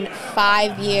cannoli in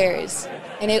 5 years,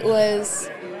 and it was,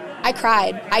 I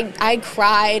cried. I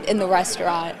cried in the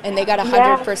restaurant, and they got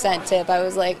 100% tip. I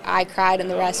was I cried in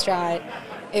the restaurant.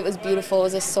 It was beautiful. It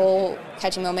was a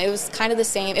soul-catching moment. It was kind of the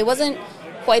same. It wasn't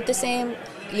quite the same,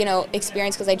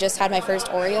 experience because I just had my first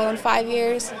Oreo in 5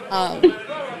 years.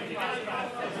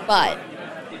 But,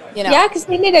 Yeah, because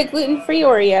they made a gluten-free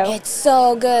Oreo. It's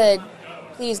so good.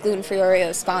 Please, gluten-free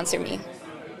Oreos, sponsor me.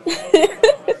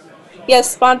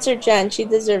 Yes, sponsor Jen. She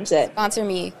deserves it. Sponsor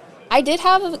me. I did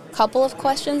have a couple of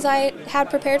questions I had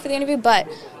prepared for the interview, but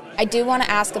I do want to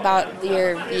ask about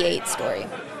your V8 story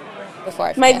before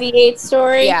I My forget. V8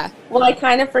 story? Yeah. Well, I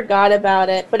kind of forgot about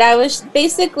it, but I was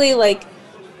basically like,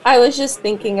 I was just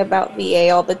thinking about VA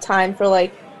all the time for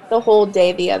like the whole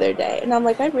day the other day. And I'm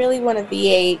like, I really want a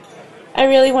V8. I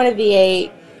really want a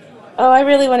V8. Oh, I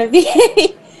really want a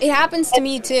V8. It happens to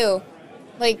me too.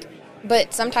 Like,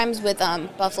 but sometimes with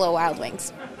Buffalo Wild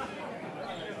Wings.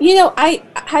 You know, I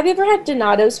have you ever had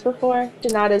Donato's before?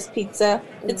 Donato's Pizza.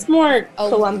 It's more A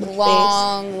Columbus based.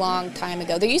 long time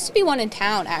ago. There used to be one in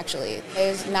town, actually.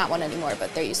 There's not one anymore,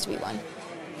 but there used to be one.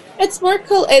 It's more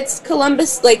it's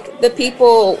Columbus. Like the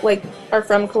people like are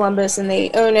from Columbus and they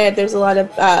own it. There's a lot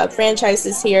of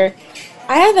franchises here.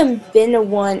 I haven't been to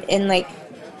one in like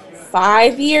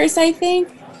 5 years, I think.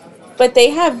 But they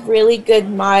have really good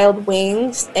mild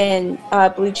wings and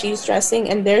blue cheese dressing.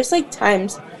 And there's like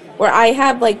times where I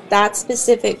have like that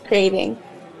specific craving.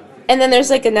 And then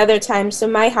there's like another time. So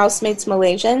my housemate's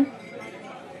Malaysian,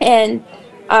 and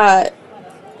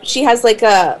she has like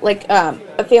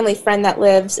a family friend that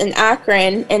lives in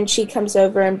Akron, and she comes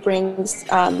over and brings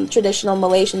traditional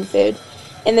Malaysian food.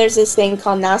 And there's this thing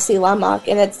called nasi lemak,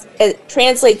 and it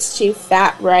translates to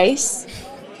fat rice,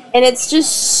 and it's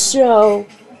just so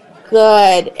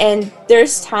good. And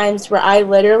there's times where I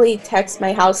literally text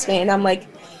my housemate, and I'm like,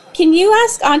 can you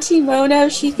ask Auntie Mona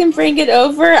if she can bring it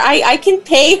over? I can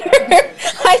pay her.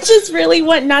 I just really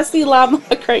want nasi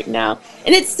lemak right now.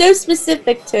 And it's so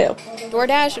specific, too.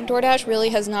 DoorDash really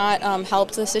has not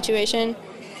helped the situation,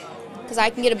 because I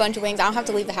can get a bunch of wings. I don't have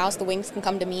to leave the house. The wings can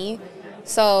come to me.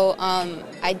 So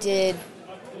I did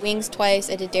wings twice.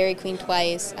 I did Dairy Queen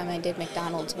twice. I did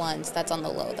McDonald's once. That's on the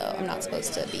low, though. I'm not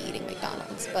supposed to be eating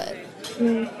McDonald's, but...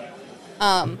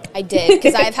 I did,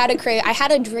 because I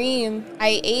had a dream.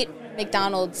 I ate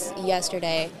McDonald's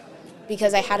yesterday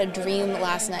because I had a dream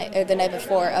last night, or the night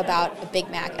before, about a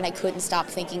Big Mac, and I couldn't stop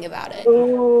thinking about it.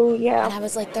 Oh, yeah. And I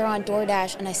was like, they're on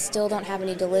DoorDash, and I still don't have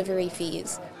any delivery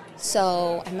fees,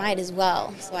 so I might as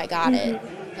well. So I got it,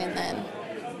 and then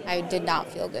I did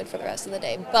not feel good for the rest of the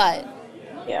day, but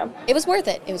Yeah. it was worth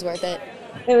it. It was worth it.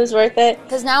 It was worth it.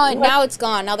 Because now it's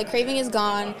gone. Now the craving is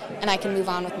gone, and I can move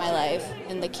on with my life.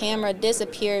 And the camera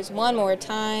disappears one more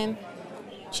time.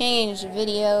 Change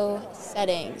video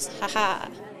settings. Haha.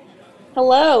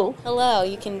 Hello. Hello.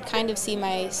 You can kind of see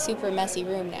my super messy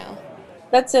room now.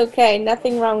 That's okay.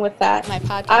 Nothing wrong with that. My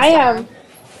podcast. I am,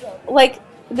 like,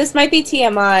 this might be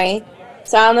TMI,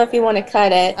 so I don't know if you want to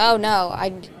cut it. Oh no.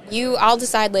 I'll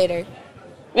decide later.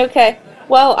 Okay.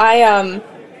 Well,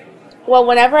 well,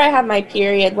 whenever I have my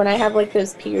period, when I have like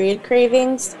those period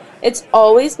cravings, it's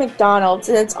always McDonald's,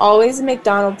 and it's always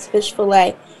McDonald's fish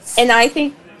fillet. And I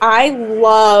think I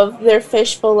love their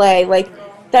fish fillet. Like,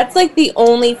 that's like the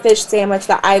only fish sandwich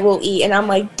that I will eat. And I'm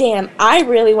like, damn, I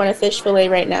really want a fish fillet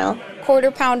right now.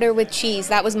 Quarter pounder with cheese.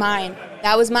 That was mine.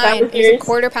 It was a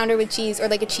quarter pounder with cheese, or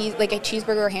like a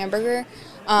cheeseburger or hamburger.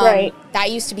 Right.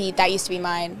 That used to be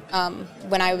mine.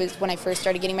 When I first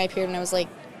started getting my period, and I was like,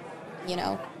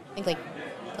 I think like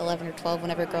 11 or 12,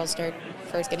 whenever girls start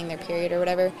first getting their period or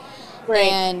whatever. Right.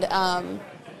 And I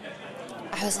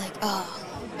was like, oh,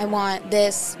 I want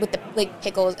this with the like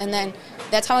pickles. And then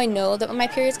that's how I know that when my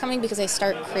period's coming, because I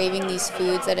start craving these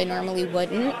foods that I normally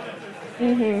wouldn't.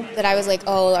 Mm-hmm. That I was like,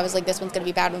 this one's going to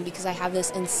be a bad one, because I have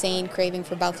this insane craving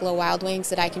for Buffalo Wild Wings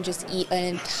that I can just eat an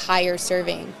entire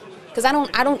serving. Because I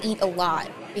don't eat a lot,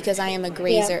 because I am a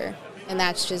grazer, and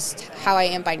that's just how I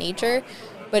am by nature.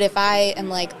 But if I am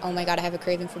like, oh my God, I have a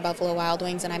craving for Buffalo Wild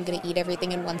Wings and I'm going to eat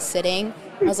everything in one sitting,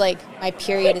 I was like, my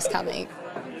period is coming.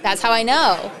 That's how I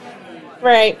know.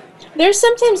 Right. There's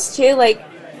sometimes too, like,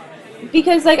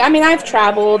 because like, I mean, I've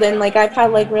traveled and like I've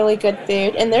had like really good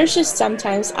food, and there's just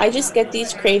sometimes I just get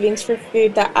these cravings for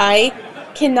food that I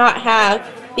cannot have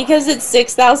because it's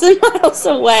 6,000 miles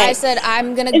away. I said,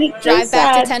 I'm going to drive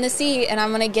back to Tennessee and I'm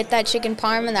going to get that chicken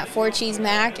parm and that 4-cheese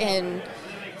mac, and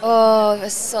oh, it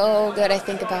was so good. I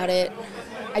think about it.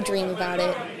 I dream about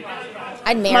it.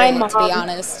 I'd marry it, to be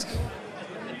honest.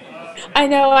 I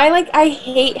know. I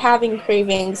hate having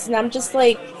cravings, and I'm just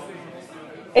like,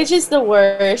 it's just the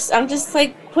worst. I'm just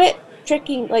like, quit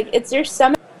tricking. Like, it's your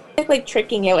stomach like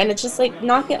tricking you, and it's just like,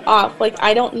 knock it off. Like,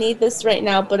 I don't need this right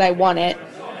now, but I want it.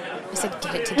 I said,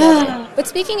 get it together. But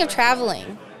speaking of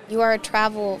traveling, you are a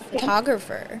travel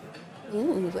photographer.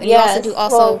 Ooh, and yes, you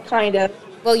also do kind of.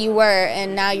 Well, you were,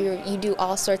 and now you do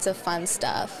all sorts of fun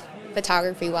stuff,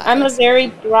 photography-wise. I'm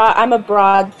a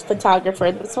broad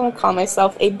photographer. That's what I call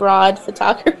myself, a broad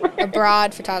photographer. A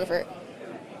broad photographer.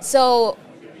 So,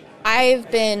 I've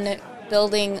been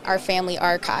building our family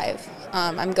archive.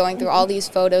 I'm going through all these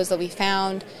photos that we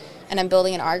found, and I'm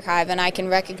building an archive, and I can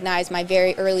recognize my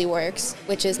very early works,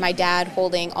 which is my dad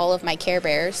holding all of my Care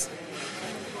Bears.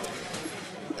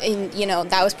 And, you know,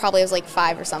 that was probably, I was like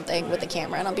 5 or something with the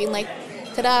camera, and I'm being like,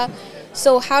 ta-da.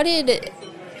 So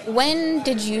when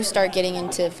did you start getting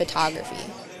into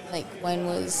photography? Like, when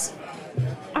was...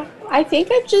 I think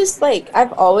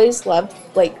I've always loved,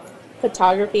 like,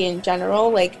 photography in general.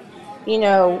 Like, you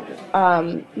know,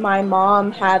 my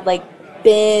mom had, like,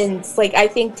 bins, like, I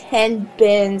think 10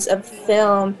 bins of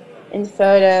film and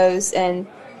photos and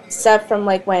stuff from,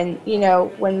 like, when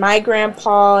my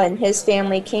grandpa and his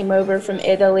family came over from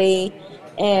Italy,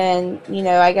 and, you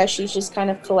know, I guess she's just kind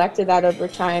of collected that over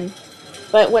time.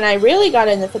 But when I really got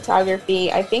into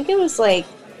photography, I think it was, like,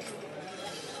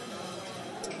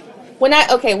 when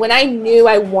I knew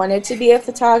I wanted to be a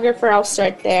photographer, I'll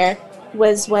start there,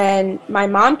 was when my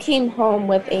mom came home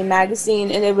with a magazine,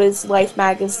 and it was Life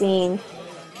magazine.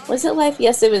 Was it Life?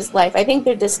 Yes, it was Life. I think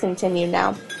they're discontinued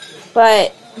now.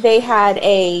 But they had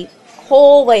a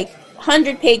whole, like,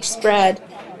 100-page spread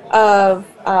of,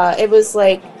 it was,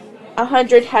 like,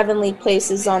 100 heavenly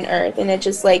places on Earth. And it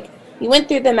just, like, you went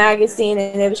through the magazine,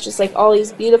 and it was just, like, all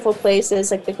these beautiful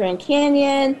places, like the Grand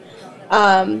Canyon,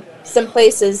 some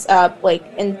places, like,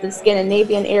 in the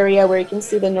Scandinavian area where you can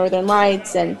see the Northern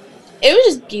Lights, and it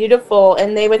was just beautiful.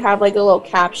 And they would have, like, a little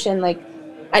caption, like,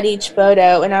 at each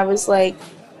photo, and I was like,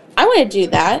 I want to do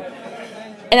that.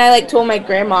 And I, like, told my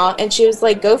grandma, and she was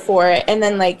like, go for it. And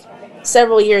then, like,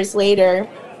 several years later,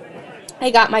 I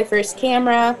got my first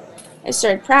camera. I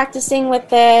started practicing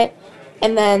with it,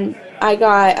 and then I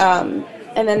got,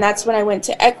 and then that's when I went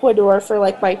to Ecuador for,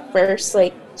 like, my first,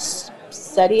 like,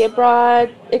 study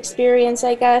abroad experience,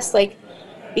 I guess, like,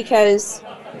 because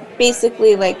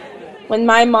basically, like, when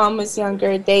my mom was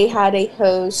younger, they had a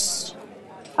host,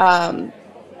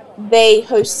 they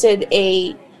hosted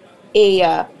a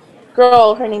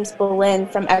girl, her name's Belen,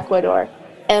 from Ecuador,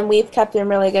 and we've kept in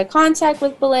really good contact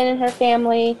with Belen and her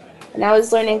family, and I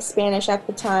was learning Spanish at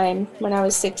the time when I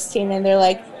was 16, and they're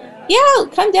like, yeah,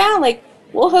 come down, like,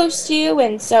 we'll host you.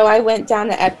 And so I went down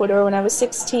to Ecuador when I was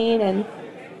 16, and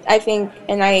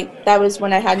that was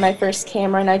when I had my first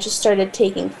camera, and I just started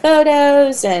taking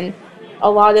photos, and a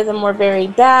lot of them were very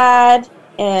bad,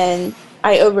 and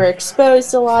I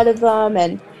overexposed a lot of them,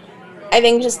 and I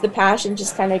think just the passion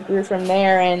just kind of grew from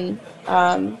there. And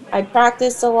I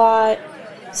practiced a lot,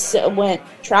 so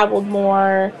traveled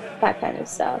more, that kind of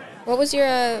stuff. What was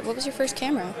your first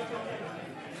camera?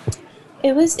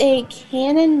 It was a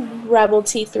Canon Rebel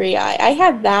T3i. I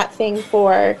had that thing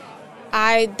for...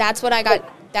 That's what I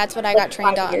got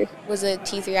trained on, was a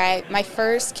T3i. My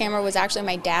first camera was actually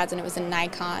my dad's, and it was a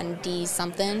Nikon D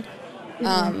something.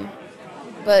 Mm-hmm.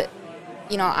 But,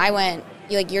 you know,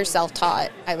 you're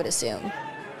self-taught, I would assume.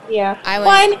 Yeah.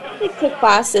 I took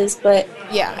classes, but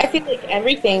yeah. I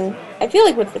feel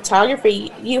like with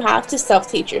photography, you have to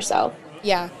self-teach yourself.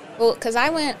 Yeah. Well, because I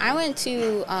went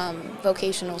to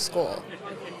vocational school,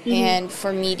 mm-hmm. and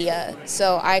for media,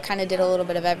 so I kind of did a little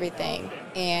bit of everything,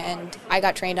 and I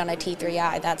got trained on a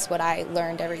T3i. That's what I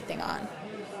learned everything on.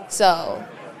 So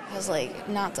I was like,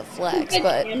 not to flex,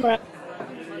 but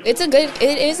it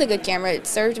is a good camera. It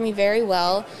served me very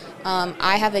well.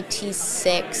 I have a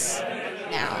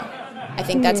T6 now. I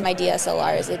think that's my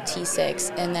DSLR, is a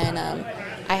T6, and then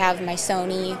I have my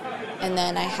Sony. And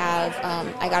then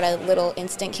I got a little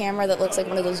instant camera that looks like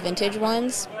one of those vintage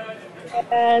ones.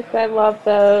 Yes, I love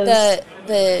those.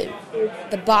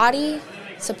 The body,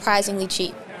 surprisingly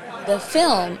cheap. The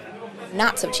film,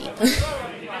 not so cheap.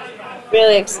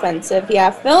 Really expensive, yeah.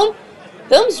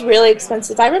 Film's really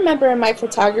expensive. I remember in my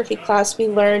photography class, we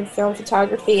learned film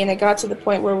photography, and it got to the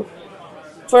point where,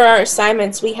 for our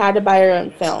assignments, we had to buy our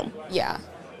own film. Yeah.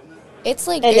 It's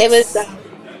like... And it was...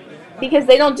 because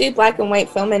they don't do black and white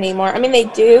film anymore. I mean, they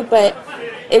do, but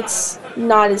it's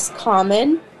not as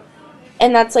common.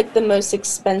 And that's, like, the most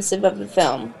expensive of the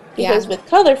film. Because with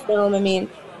color film, I mean,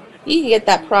 you can get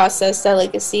that processed at,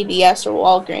 like, a CVS or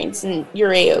Walgreens, and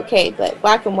you're A-okay. But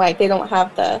black and white, they don't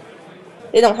have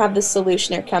the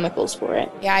solution or chemicals for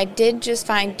it. Yeah, I did just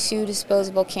find 2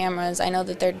 disposable cameras. I know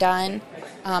that they're done.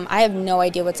 I have no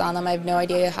idea what's on them. I have no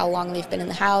idea how long they've been in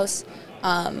the house.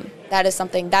 That is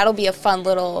something, that'll be a fun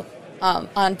little...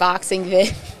 unboxing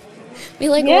vid. Be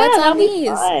like, what's on these?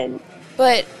 Fun.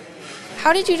 But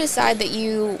how did you decide that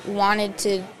you wanted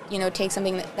to, you know, take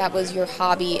something that was your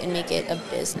hobby and make it a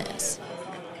business?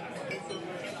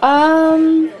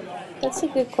 That's a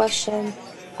good question.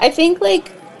 I think, like,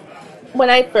 when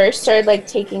I first started, like,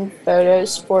 taking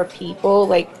photos for people,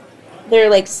 like, they're,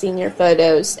 like, senior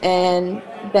photos, and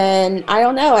then I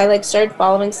don't know, I like started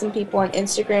following some people on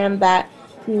Instagram that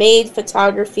made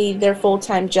photography their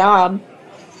full-time job.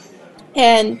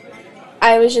 And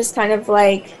I was just kind of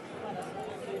like,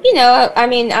 I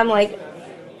mean, I'm like,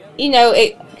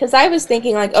 it, because I was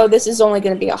thinking like, oh, this is only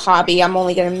going to be a hobby. I'm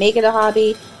only going to make it a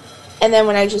hobby. And then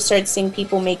when I just started seeing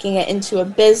people making it into a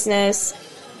business,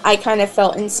 I kind of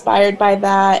felt inspired by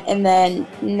that. And then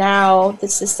now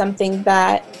this is something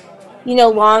that,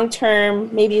 long term,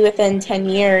 maybe within 10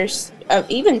 years,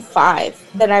 even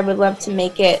 5, that I would love to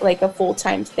make it like a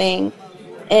full-time thing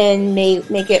and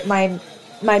make it my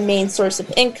main source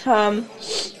of income.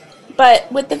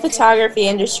 But with the photography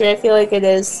industry, I feel like it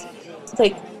is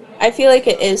like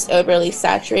overly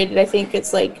saturated. I think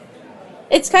it's like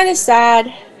it's kind of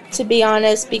sad, to be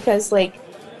honest, because like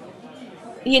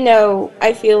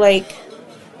I feel like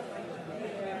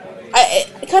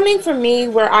coming from me,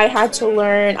 where I had to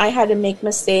learn, I had to make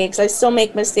mistakes. I still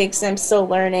make mistakes, and I'm still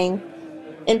learning.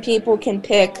 And people can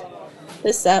pick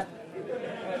this up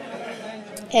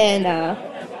and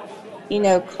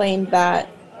claim that,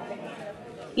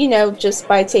 just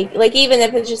by taking, like, even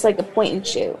if it's just like a point and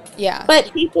shoot. Yeah.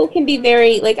 But people can be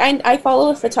very, like, I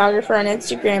follow a photographer on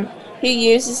Instagram who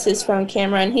uses his phone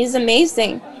camera, and he's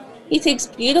amazing. He takes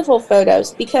beautiful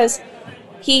photos because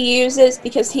he has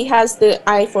the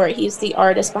eye for it. He's the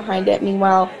artist behind it.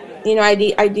 Meanwhile,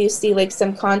 I do see like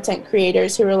some content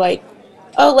creators who are like,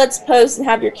 oh, let's pose and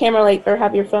have your camera like, or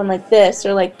have your phone like this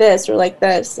or like this or like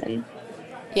this, and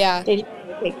yeah, they just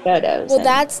take photos. Well,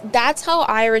 that's how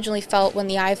I originally felt when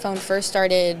the iPhone first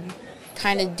started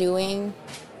kind of doing,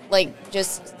 like,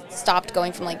 just stopped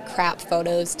going from like crap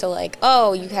photos to like,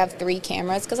 oh, you have 3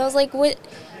 cameras, because I was like, what?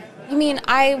 You mean,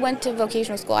 I went to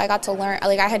vocational school, I got to learn,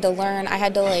 like, I had to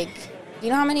like, you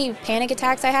know how many panic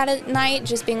attacks I had at night,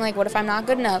 just being like, what if I'm not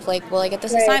good enough? Like, will I get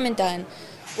this assignment done?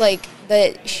 Like,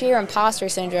 the sheer imposter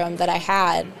syndrome that I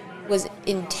had was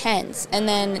intense. And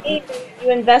then you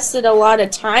invested a lot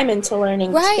of time into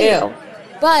learning too.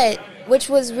 But, which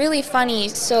was really funny,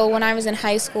 so when I was in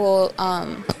high school,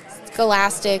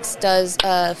 Scholastics does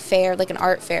a fair, like an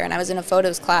art fair, and I was in a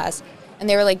photos class, and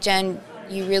they were like, Jen,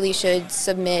 you really should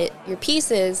submit your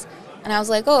pieces. And I was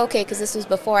like, oh, okay, because this was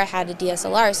before I had a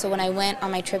DSLR. So when I went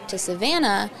on my trip to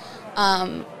Savannah,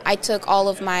 I took all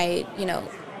of my,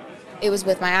 it was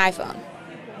with my iPhone,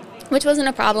 which wasn't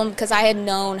a problem because I had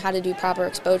known how to do proper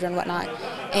exposure and whatnot.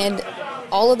 And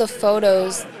all of the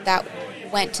photos that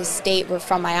went to state were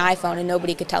from my iPhone, and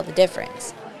nobody could tell the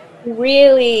difference.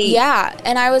 Really? Yeah.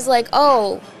 And I was like,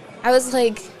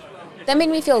 that made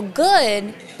me feel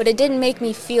good, but it didn't make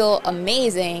me feel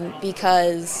amazing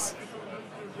because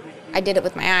I did it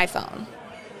with my iPhone.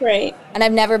 Right. And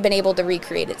I've never been able to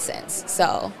recreate it since,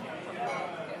 so.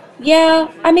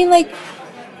 Yeah, I mean, like,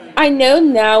 I know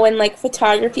now in, like,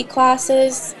 photography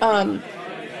classes,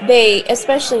 they,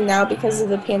 especially now because of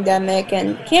the pandemic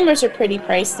and cameras are pretty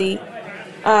pricey,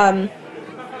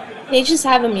 they just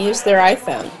have them use their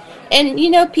iPhone. And,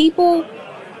 people,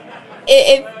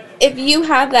 if you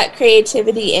have that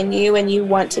creativity in you and you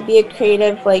want to be a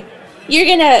creative, like, you're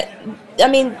gonna, I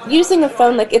mean, using a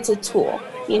phone, like, it's a tool.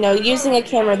 Using a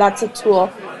camera, that's a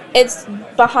tool. It's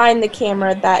behind the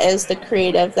camera that is the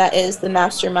creative, that is the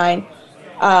mastermind.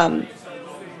 And,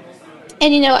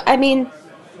 I mean,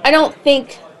 I don't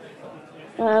think,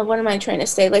 what am I trying to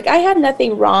say? Like, I have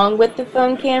nothing wrong with the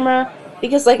phone camera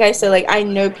because, like I said, like, I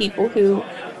know people who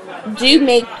do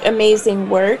make amazing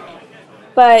work,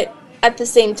 but at the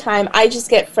same time, I just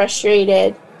get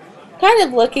frustrated kind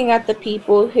of looking at the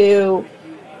people who,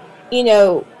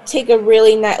 take a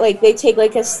really nice, like, they take,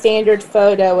 like, a standard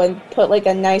photo and put, like,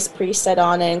 a nice preset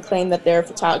on it and claim that they're a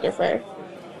photographer.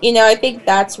 I think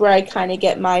that's where I kind of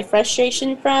get my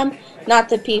frustration from, not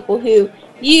the people who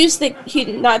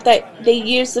not that they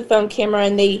use the phone camera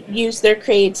and they use their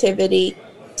creativity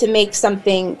to make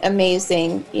something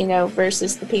amazing,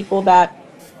 versus the people that,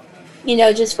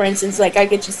 just for instance, like, I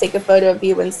could just take a photo of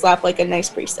you and slap, like, a nice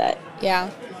preset. Yeah.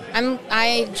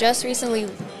 I just recently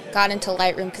got into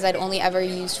Lightroom because I'd only ever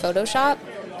used Photoshop.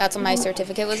 That's what my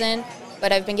certificate was in.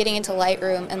 But I've been getting into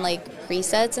Lightroom and, like,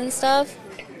 presets and stuff.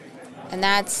 And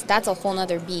that's a whole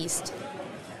nother beast.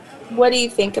 What do you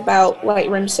think about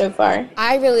Lightroom so far?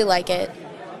 I really like it.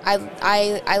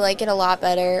 I like it a lot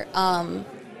better.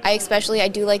 I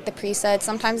do like the presets.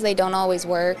 Sometimes they don't always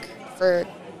work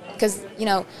because,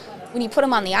 when you put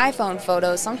them on the iPhone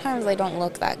photos, sometimes they don't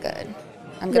look that good.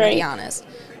 I'm going to be honest.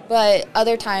 But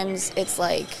other times it's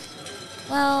like,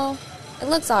 well, it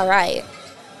looks all right.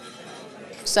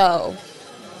 So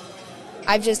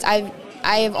I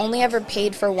have only ever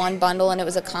paid for one bundle, and it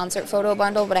was a concert photo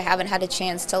bundle, but I haven't had a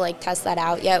chance to, like, test that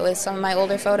out yet with some of my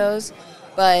older photos.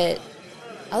 But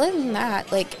other than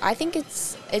that, like, I think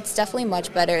it's definitely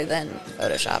much better than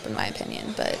Photoshop in my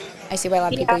opinion, but I see why a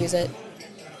lot of people use it.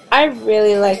 I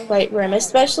really like Lightroom,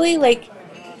 especially like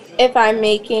if I'm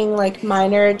making like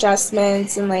minor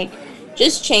adjustments and like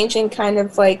just changing kind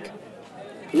of like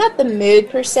not the mood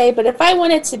per se, but if I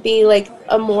want it to be like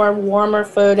a more warmer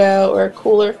photo or a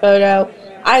cooler photo,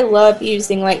 I love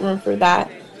using Lightroom for that.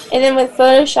 And then with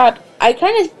Photoshop, I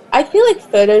feel like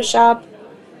Photoshop,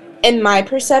 in my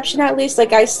perception at least,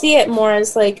 like I see it more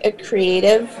as like a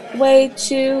creative way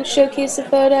to showcase a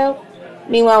photo.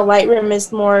 Meanwhile, Lightroom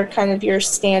is more kind of your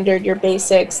standard, your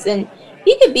basics, and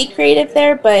you can be creative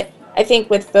there, but I think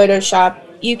with Photoshop,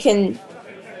 you can,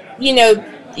 you know,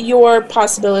 your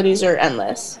possibilities are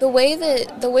endless. The way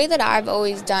that I've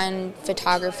always done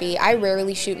photography, I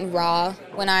rarely shoot in RAW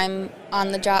when I'm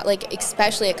on the job, like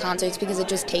especially at concerts because it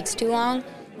just takes too long.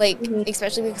 Like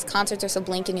especially because concerts are so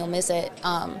blink and you'll miss it.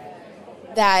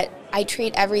 That I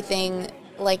treat everything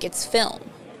like it's film.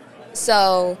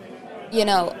 So, you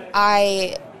know,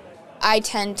 I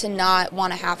tend to not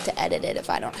want to have to edit it if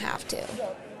I don't have to.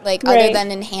 Like, Right. other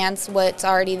than enhance what's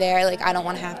already there, like, I don't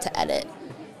want to have to edit.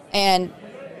 And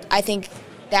I think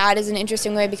that is an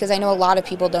interesting way because I know a lot of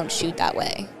people don't shoot that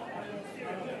way.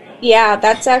 Yeah,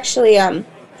 that's actually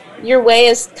your way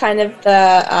is kind of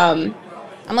the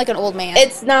I'm like an old man.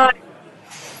 it's not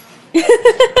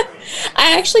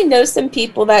I actually know some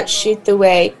people that shoot the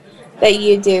way that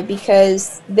you do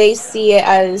because they see it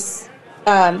as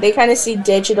they kind of see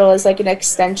digital as like an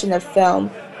extension of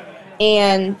film,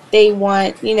 and they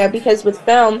want, you know, because with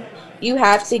film you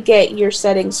have to get your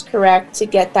settings correct to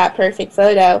get that perfect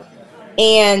photo,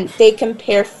 and they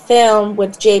compare film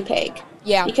with JPEG.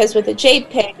 Yeah. Because with a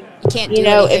JPEG, You can't you do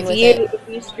know, anything if with you it. if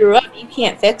you screw up, you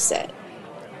can't fix it.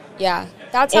 Yeah.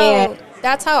 That's And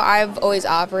how I've always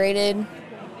operated.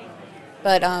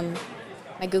 But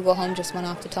my Google Home just went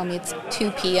off to tell me it's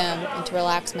 2 p.m. and to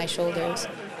relax my shoulders.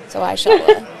 So I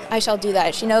shall do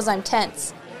that. She knows I'm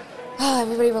tense. Oh,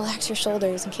 everybody relax your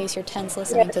shoulders in case you're tense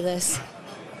listening to this.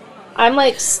 I'm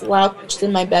like slouched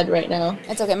in my bed right now.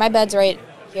 It's okay. My bed's right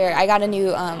here. I got a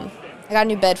new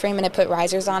bed frame and I put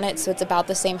risers on it, so it's about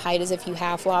the same height as if you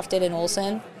half lofted in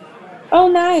Olsen. Oh,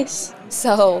 nice.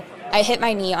 So I hit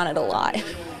my knee on it a lot.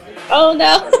 Oh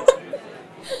no.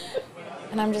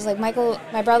 And I'm just like, Michael,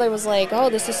 my brother was like, oh,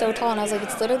 this is so tall. And I was like,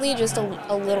 it's literally just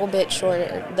a little bit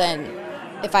shorter than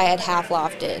if I had half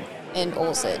lofted in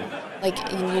Olsen. Like,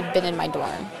 and you'd been in my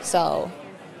dorm. So,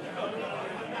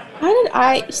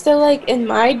 So like in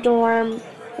my dorm,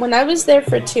 when I was there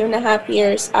for 2.5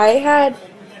 years,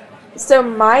 so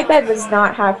my bed was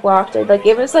not half lofted. Like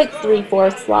it was like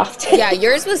 3/4 lofted. yeah,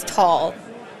 yours was tall,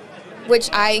 which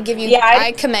I give you, Yeah,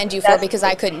 I commend you for because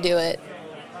I couldn't do it.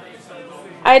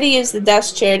 I had to use the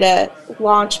desk chair to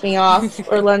launch me off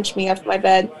or lunge me off my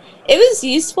bed. It was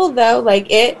useful though.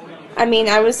 I mean,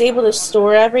 I was able to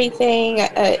store everything.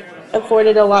 It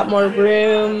afforded a lot more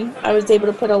room. I was able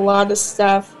to put a lot of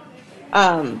stuff.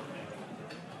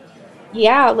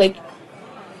 Yeah, like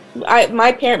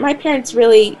my parents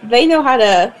really, they know how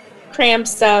to cram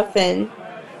stuff and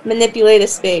manipulate a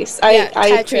space. Yeah,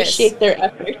 I Tetris. appreciate their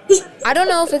efforts. I don't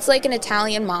know if it's like an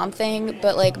Italian mom thing,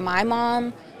 but like my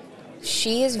mom,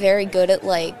 she is very good at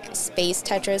like space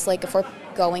Tetris. Like if we're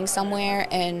going somewhere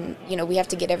and, you know, we have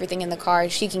to get everything in the car,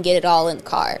 she can get it all in the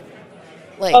car.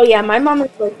 Like, Oh yeah, my mom is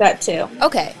like that too.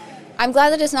 okay. I'm glad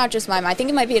that it's not just my mom. I think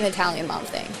it might be an Italian mom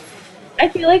thing. I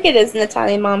feel like it is an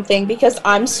Italian mom thing because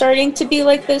I'm starting to be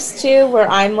like this too, where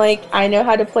I'm like, I know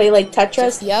how to play like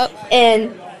Tetris Yep.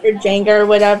 and or Jenga or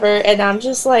whatever, and I'm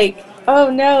just like, oh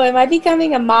no, am I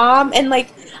becoming a mom? And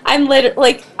like, I'm literally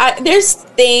like, there's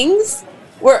things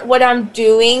where what I'm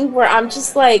doing where I'm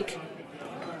just like,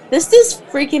 this is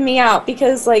freaking me out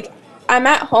because like I'm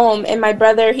at home and my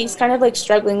brother, he's kind of like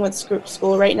struggling with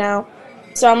school right now,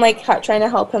 so I'm like trying to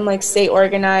help him like stay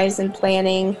organized and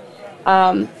planning.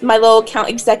 My little account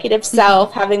executive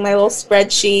self, having my little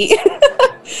spreadsheet,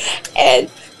 and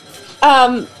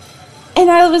and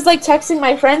I was like texting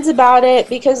my friends about it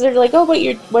because they're like, "Oh,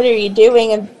 what are you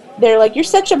doing?" And they're like, "You're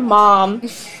such a mom."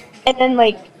 And then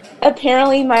like,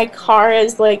 apparently my car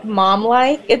is like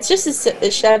mom-like. It's just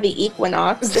a Chevy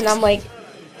Equinox, and I'm like,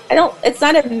 It's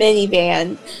not a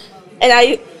minivan, and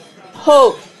I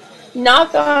hope,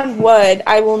 knock on wood,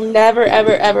 I will never,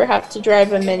 ever, ever have to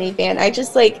drive a minivan. I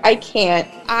can't.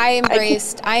 I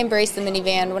embraced the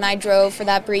minivan. When I drove for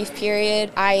that brief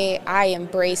period, I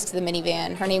embraced the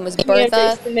minivan. Her name was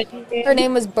Bertha. Her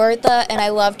name was Bertha, and I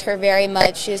loved her very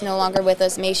much. She is no longer with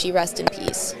us. May she rest in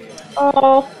peace.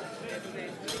 Oh.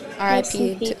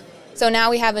 R.I.P. So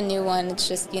now we have a new one. It's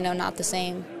just, you know, not the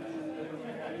same.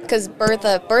 because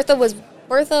Bertha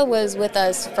was with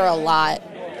us for a lot.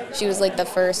 She was like the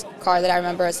first car that I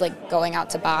remember us like going out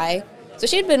to buy. So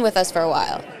she had been with us for a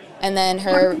while. And then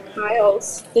How many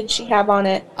miles did she have on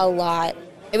it? a lot.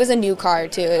 It was a new car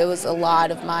too. It was a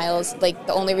lot of miles. Like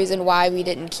the only reason why we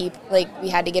didn't keep we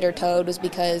had to get her towed was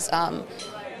because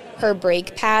her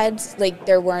brake pads, like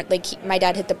there weren't my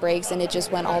dad hit the brakes and it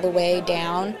just went all the way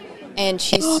down, and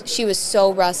she was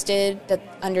so rusted that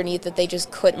underneath that they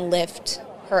just couldn't lift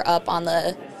her up on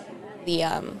the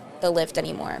lift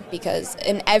anymore, because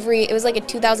it was like a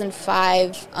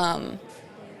 2005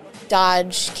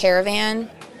 Dodge Caravan,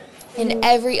 and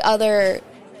every other,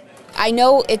 I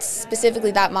know it's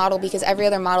specifically that model because every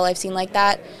other model I've seen like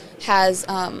that has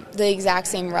the exact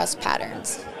same rust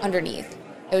patterns underneath.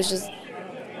 It was just,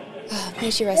 may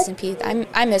she rest in peace.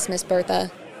 I miss Bertha.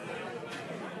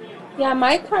 Yeah,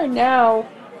 my car now,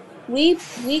 we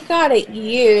got it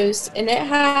used, and it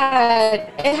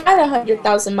had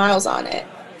 100,000 miles on it.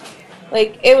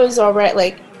 Like, it was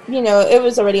already, it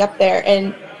was already up there,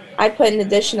 and I put an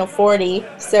additional 40,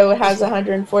 so it has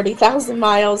 140,000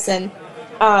 miles, and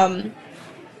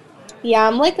yeah,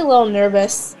 I'm like a little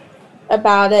nervous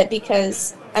about it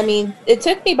because, I mean, it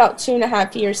took me about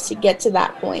 2.5 years to get to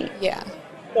that point. Yeah.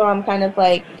 So I'm kind of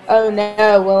like, oh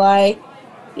no, will I,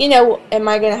 am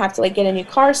I going to have to like get a new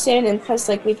car soon? And plus,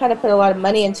 like, we've had to put a lot of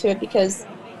money into it because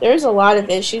there's a lot of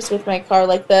issues with my car.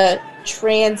 Like, the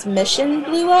transmission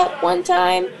blew up one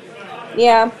time.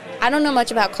 Yeah. I don't know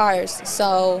much about cars,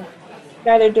 so.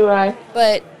 Neither do I.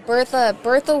 But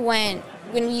Bertha went,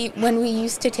 when we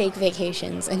used to take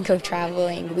vacations and go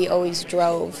traveling, we always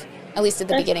drove, at least at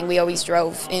the beginning, we always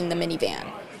drove in the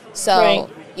minivan. So, right.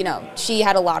 She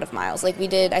had a lot of miles. Like, we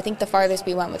did, I think the farthest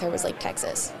we went with her was like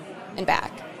Texas and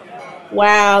back.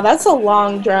 Wow, that's a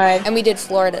long drive. And we did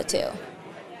Florida too.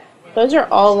 Those are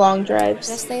all long drives.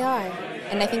 Yes, they are.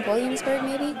 And I think Williamsburg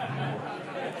maybe?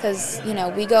 Because,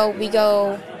 we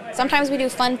go, sometimes we do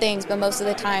fun things, but most of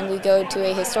the time we go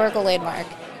to a historical landmark,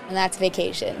 and that's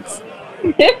vacations.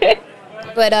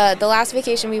 But the last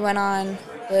vacation we went on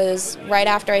was right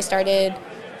after I started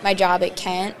my job at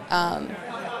Kent,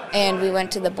 and we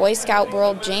went to the Boy Scout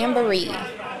World Jamboree.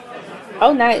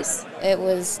 Oh, nice. It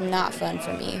was not fun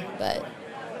for me, but...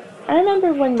 I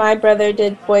remember when my brother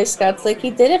did Boy Scouts, like, he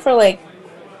did it for, like,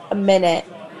 a minute,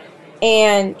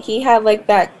 and he had, like,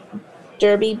 that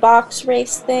derby box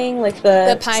race thing, like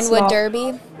the Pinewood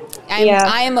Derby.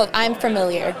 I'm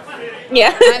familiar.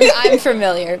 Yeah. I'm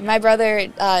familiar. My brother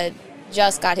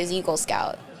just got his Eagle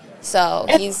Scout, so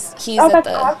he's at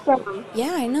the. Awesome.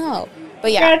 Yeah, I know.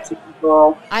 But yeah, that's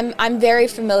cool. I'm very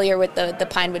familiar with the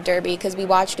Pinewood Derby because we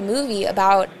watched a movie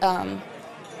about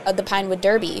the Pinewood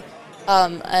Derby,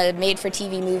 a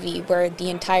made-for-TV movie where the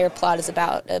entire plot is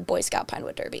about a Boy Scout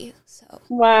Pinewood Derby. So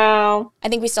wow. I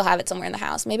think we still have it somewhere in the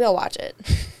house. Maybe I'll watch it.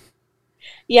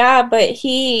 Yeah, but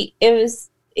he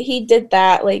did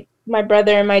that. Like, my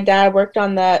brother and my dad worked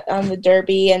on the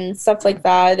derby and stuff like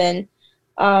that, and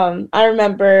I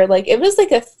remember, like, it was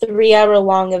like a 3-hour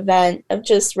long event of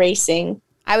just racing.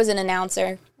 I was an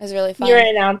announcer. It was really fun. You were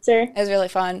an announcer? It was really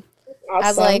fun. Awesome. I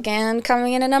was like, and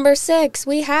coming in at number 6,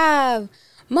 we have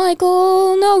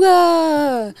Michael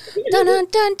Noga. Dun dun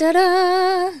dun dun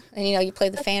dun. And you play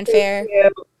the fanfare,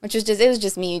 which was it was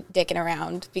just me dicking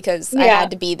around because I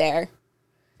had to be there.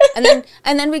 And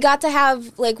then we got to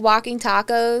have like walking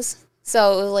tacos.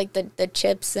 So it was like the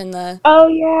chips and the... Oh,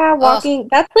 yeah, walking.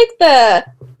 That's like the...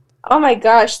 Oh, my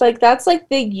gosh. Like, that's like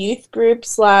the youth group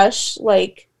 /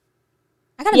 like...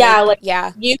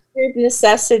 youth group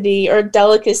necessity or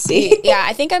delicacy. Yeah,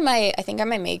 I think I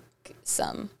might make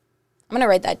some. I'm going to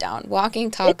write that down. Walking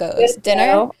tacos.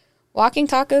 Dinner? Walking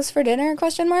tacos for dinner, ?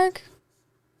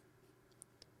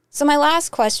 So my last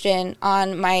question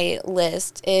on my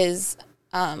list is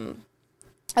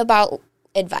about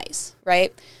advice,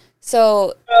 right?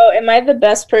 So, am I the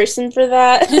best person for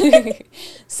that?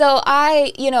 So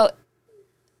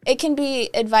it can be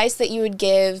advice that you would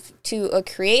give to a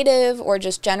creative or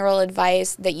just general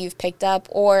advice that you've picked up,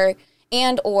 or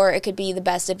it could be the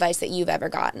best advice that you've ever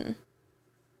gotten.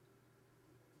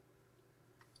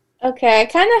 Okay, I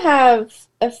kind of have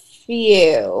a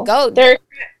few. Go. They're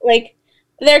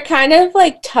kind of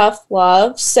like tough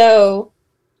love, so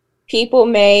people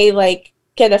may like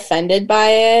get offended by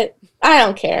it. I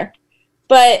don't care.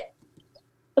 But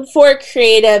for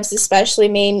creatives, especially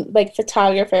like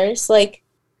photographers, like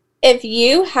if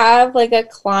you have like a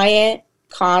client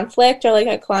conflict or like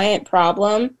a client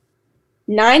problem,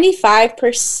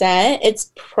 95%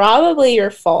 it's probably your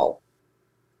fault.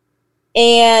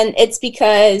 And it's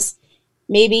because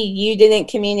maybe you didn't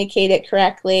communicate it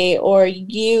correctly, or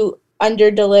you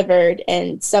under delivered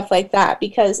and stuff like that,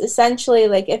 because essentially,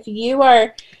 like, if you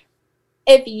are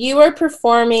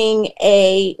performing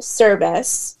a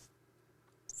service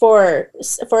for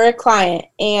a client,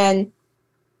 and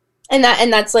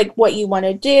that's like what you want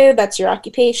to do, that's your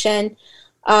occupation,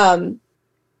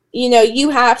 you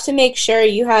have to make sure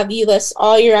you list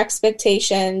all your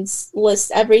expectations,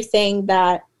 list everything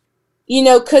that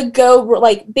could go,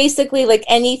 like, basically, like,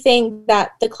 anything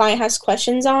that the client has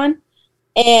questions on.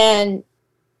 And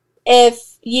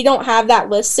if you don't have that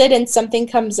listed and something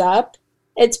comes up,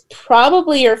 it's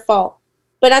probably your fault.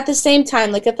 But at the same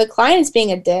time, like, if the client is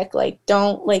being a dick, like,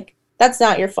 don't, like, that's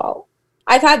not your fault.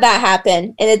 I've had that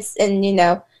happen, but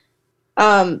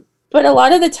a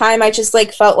lot of the time I just,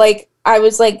 like, felt like I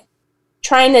was, like,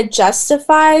 trying to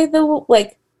justify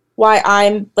why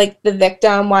I'm, like, the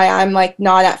victim, why I'm, like,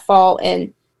 not at fault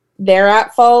and they're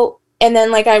at fault. And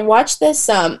then, like, I watched this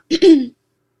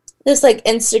this, like,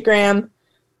 Instagram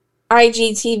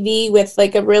IGTV with,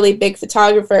 like, a really big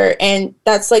photographer, and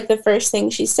that's, like, the first thing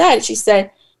she said. She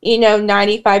said,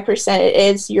 95% it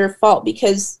is your fault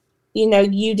because,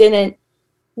 you didn't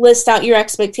list out your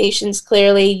expectations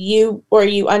clearly, you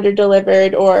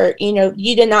underdelivered, or,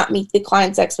 you did not meet the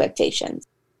client's expectations.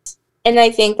 And I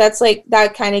think that's, like,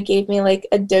 that kind of gave me, like,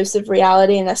 a dose of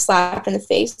reality and a slap in the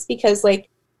face, because, like,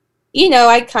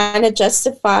 I kind of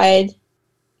justified,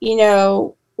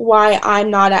 why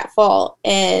I'm not at fault.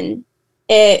 And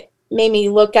it made me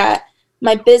look at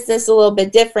my business a little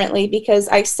bit differently, because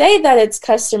I say that it's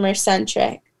customer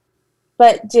centric,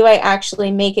 but do I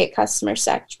actually make it customer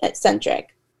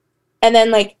centric? And then,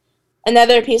 like,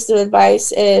 another piece of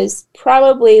advice is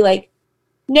probably, like,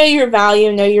 know your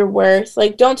value, know your worth.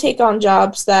 Like, don't take on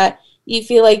jobs that you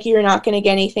feel like you're not going to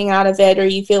get anything out of it, or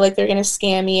you feel like they're going to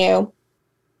scam you.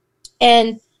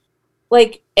 And,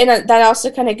 like, and that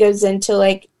also kind of goes into,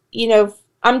 like,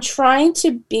 I'm trying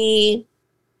to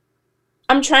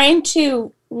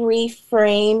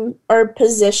reframe or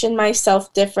position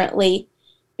myself differently,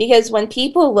 because when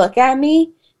people look at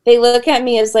me, they look at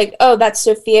me as, like, oh, that's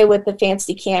Sophia with the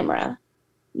fancy camera,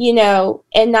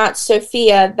 and not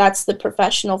Sophia, that's the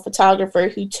professional photographer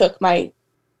who took my,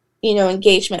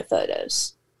 engagement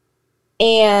photos.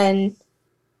 And,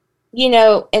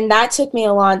 and that took me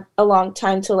a long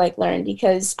time to, like, learn,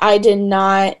 because I didn't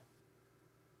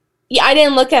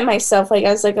look at myself, like,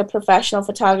 as, like, a professional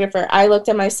photographer. I looked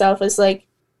at myself as, like,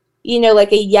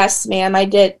 like, a yes ma'am. I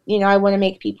want to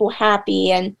make people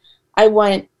happy, and I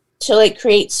want to, like,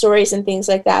 create stories and things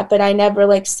like that. But I never,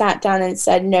 like, sat down and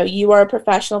said, no, you are a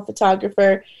professional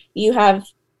photographer. You have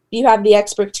the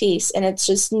expertise, and it's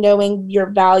just knowing your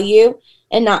value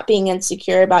and not being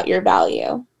insecure about your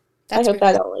value. I hope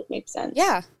that all, like, makes sense.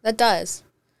 Yeah, that does.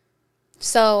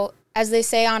 So, as they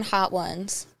say on Hot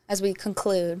Ones, as we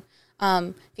conclude,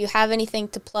 if you have anything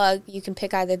to plug, you can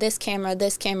pick either this camera,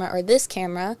 or this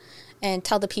camera, and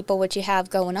tell the people what you have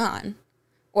going on,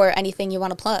 or anything you want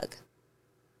to plug.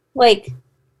 Like,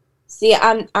 see,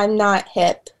 I'm not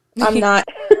hip. I'm not.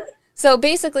 So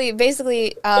basically, if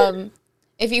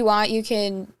you want, you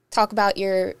can talk about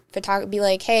your photography. Be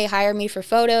like, hey, hire me for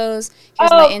photos.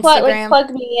 Here's my Instagram.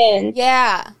 Plug me in.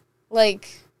 Yeah,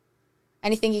 like,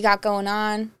 anything you got going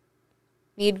on.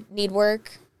 Need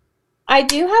work. I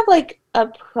do have, like, a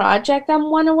project I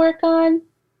want to work on.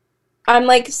 I'm,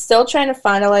 like, still trying to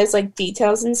finalize, like,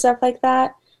 details and stuff like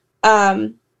that.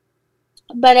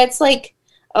 But it's, like,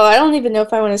 I don't even know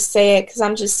if I want to say it, because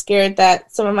I'm just scared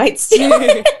that someone might steal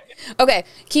it. Okay,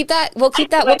 keep that. We'll keep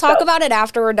that. We'll talk about it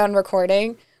after we're done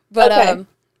recording. But okay.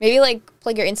 Maybe, like,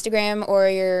 plug your Instagram or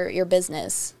your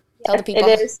business. Tell the people.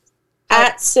 It is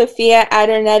at Sophia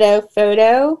Adornetto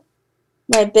Photo.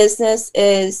 My business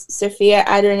is Sophia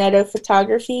Adornetto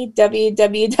Photography,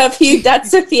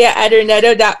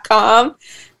 www.sophiaadornetto.com.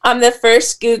 I'm the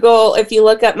first Google, if you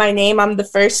look up my name, I'm the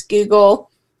first Google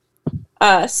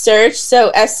search. So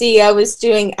SEO is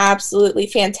doing absolutely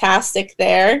fantastic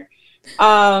there.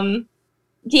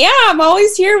 Yeah, I'm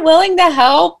always here willing to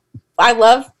help. I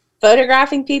love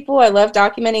photographing people. I love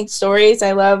documenting stories.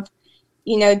 I love,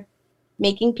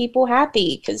 making people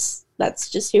happy, because that's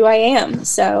just who I am.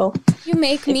 So you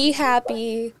make me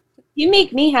happy. You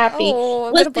make me happy. Oh,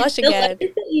 I'm gonna blush again. The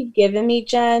letters that you've given me,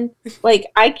 Jen,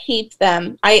 like, I keep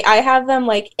them. I have them,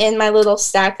 like, in my little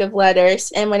stack of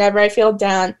letters, and whenever I feel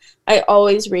down, I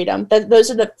always read them.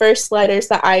 Those are the first letters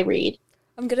that I read.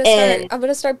 I'm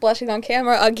gonna start blushing on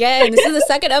camera again. This is the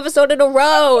second episode in a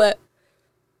row.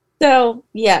 So,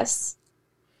 yes.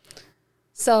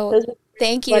 So,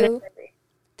 thank you.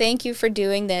 Thank you for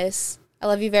doing this. I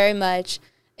love you very much.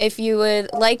 If you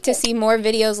would like to see more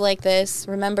videos like this,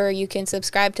 remember you can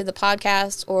subscribe to the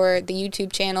podcast or the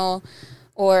YouTube channel,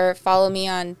 or follow me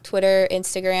on Twitter,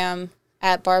 Instagram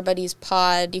at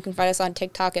BarBuddiesPod. You can find us on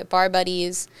TikTok at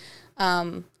BarBuddies.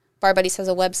 BarBuddies has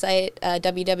a website,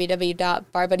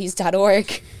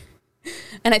 www.barbuddies.org.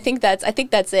 And I think that's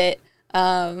it.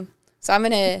 So I'm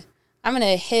gonna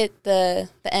hit the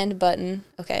end button.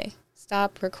 Okay,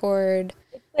 stop record.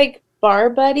 It's like Bar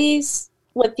Buddies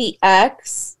with the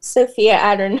X, Sophia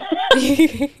Adern.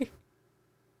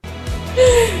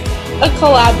 A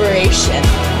collaboration.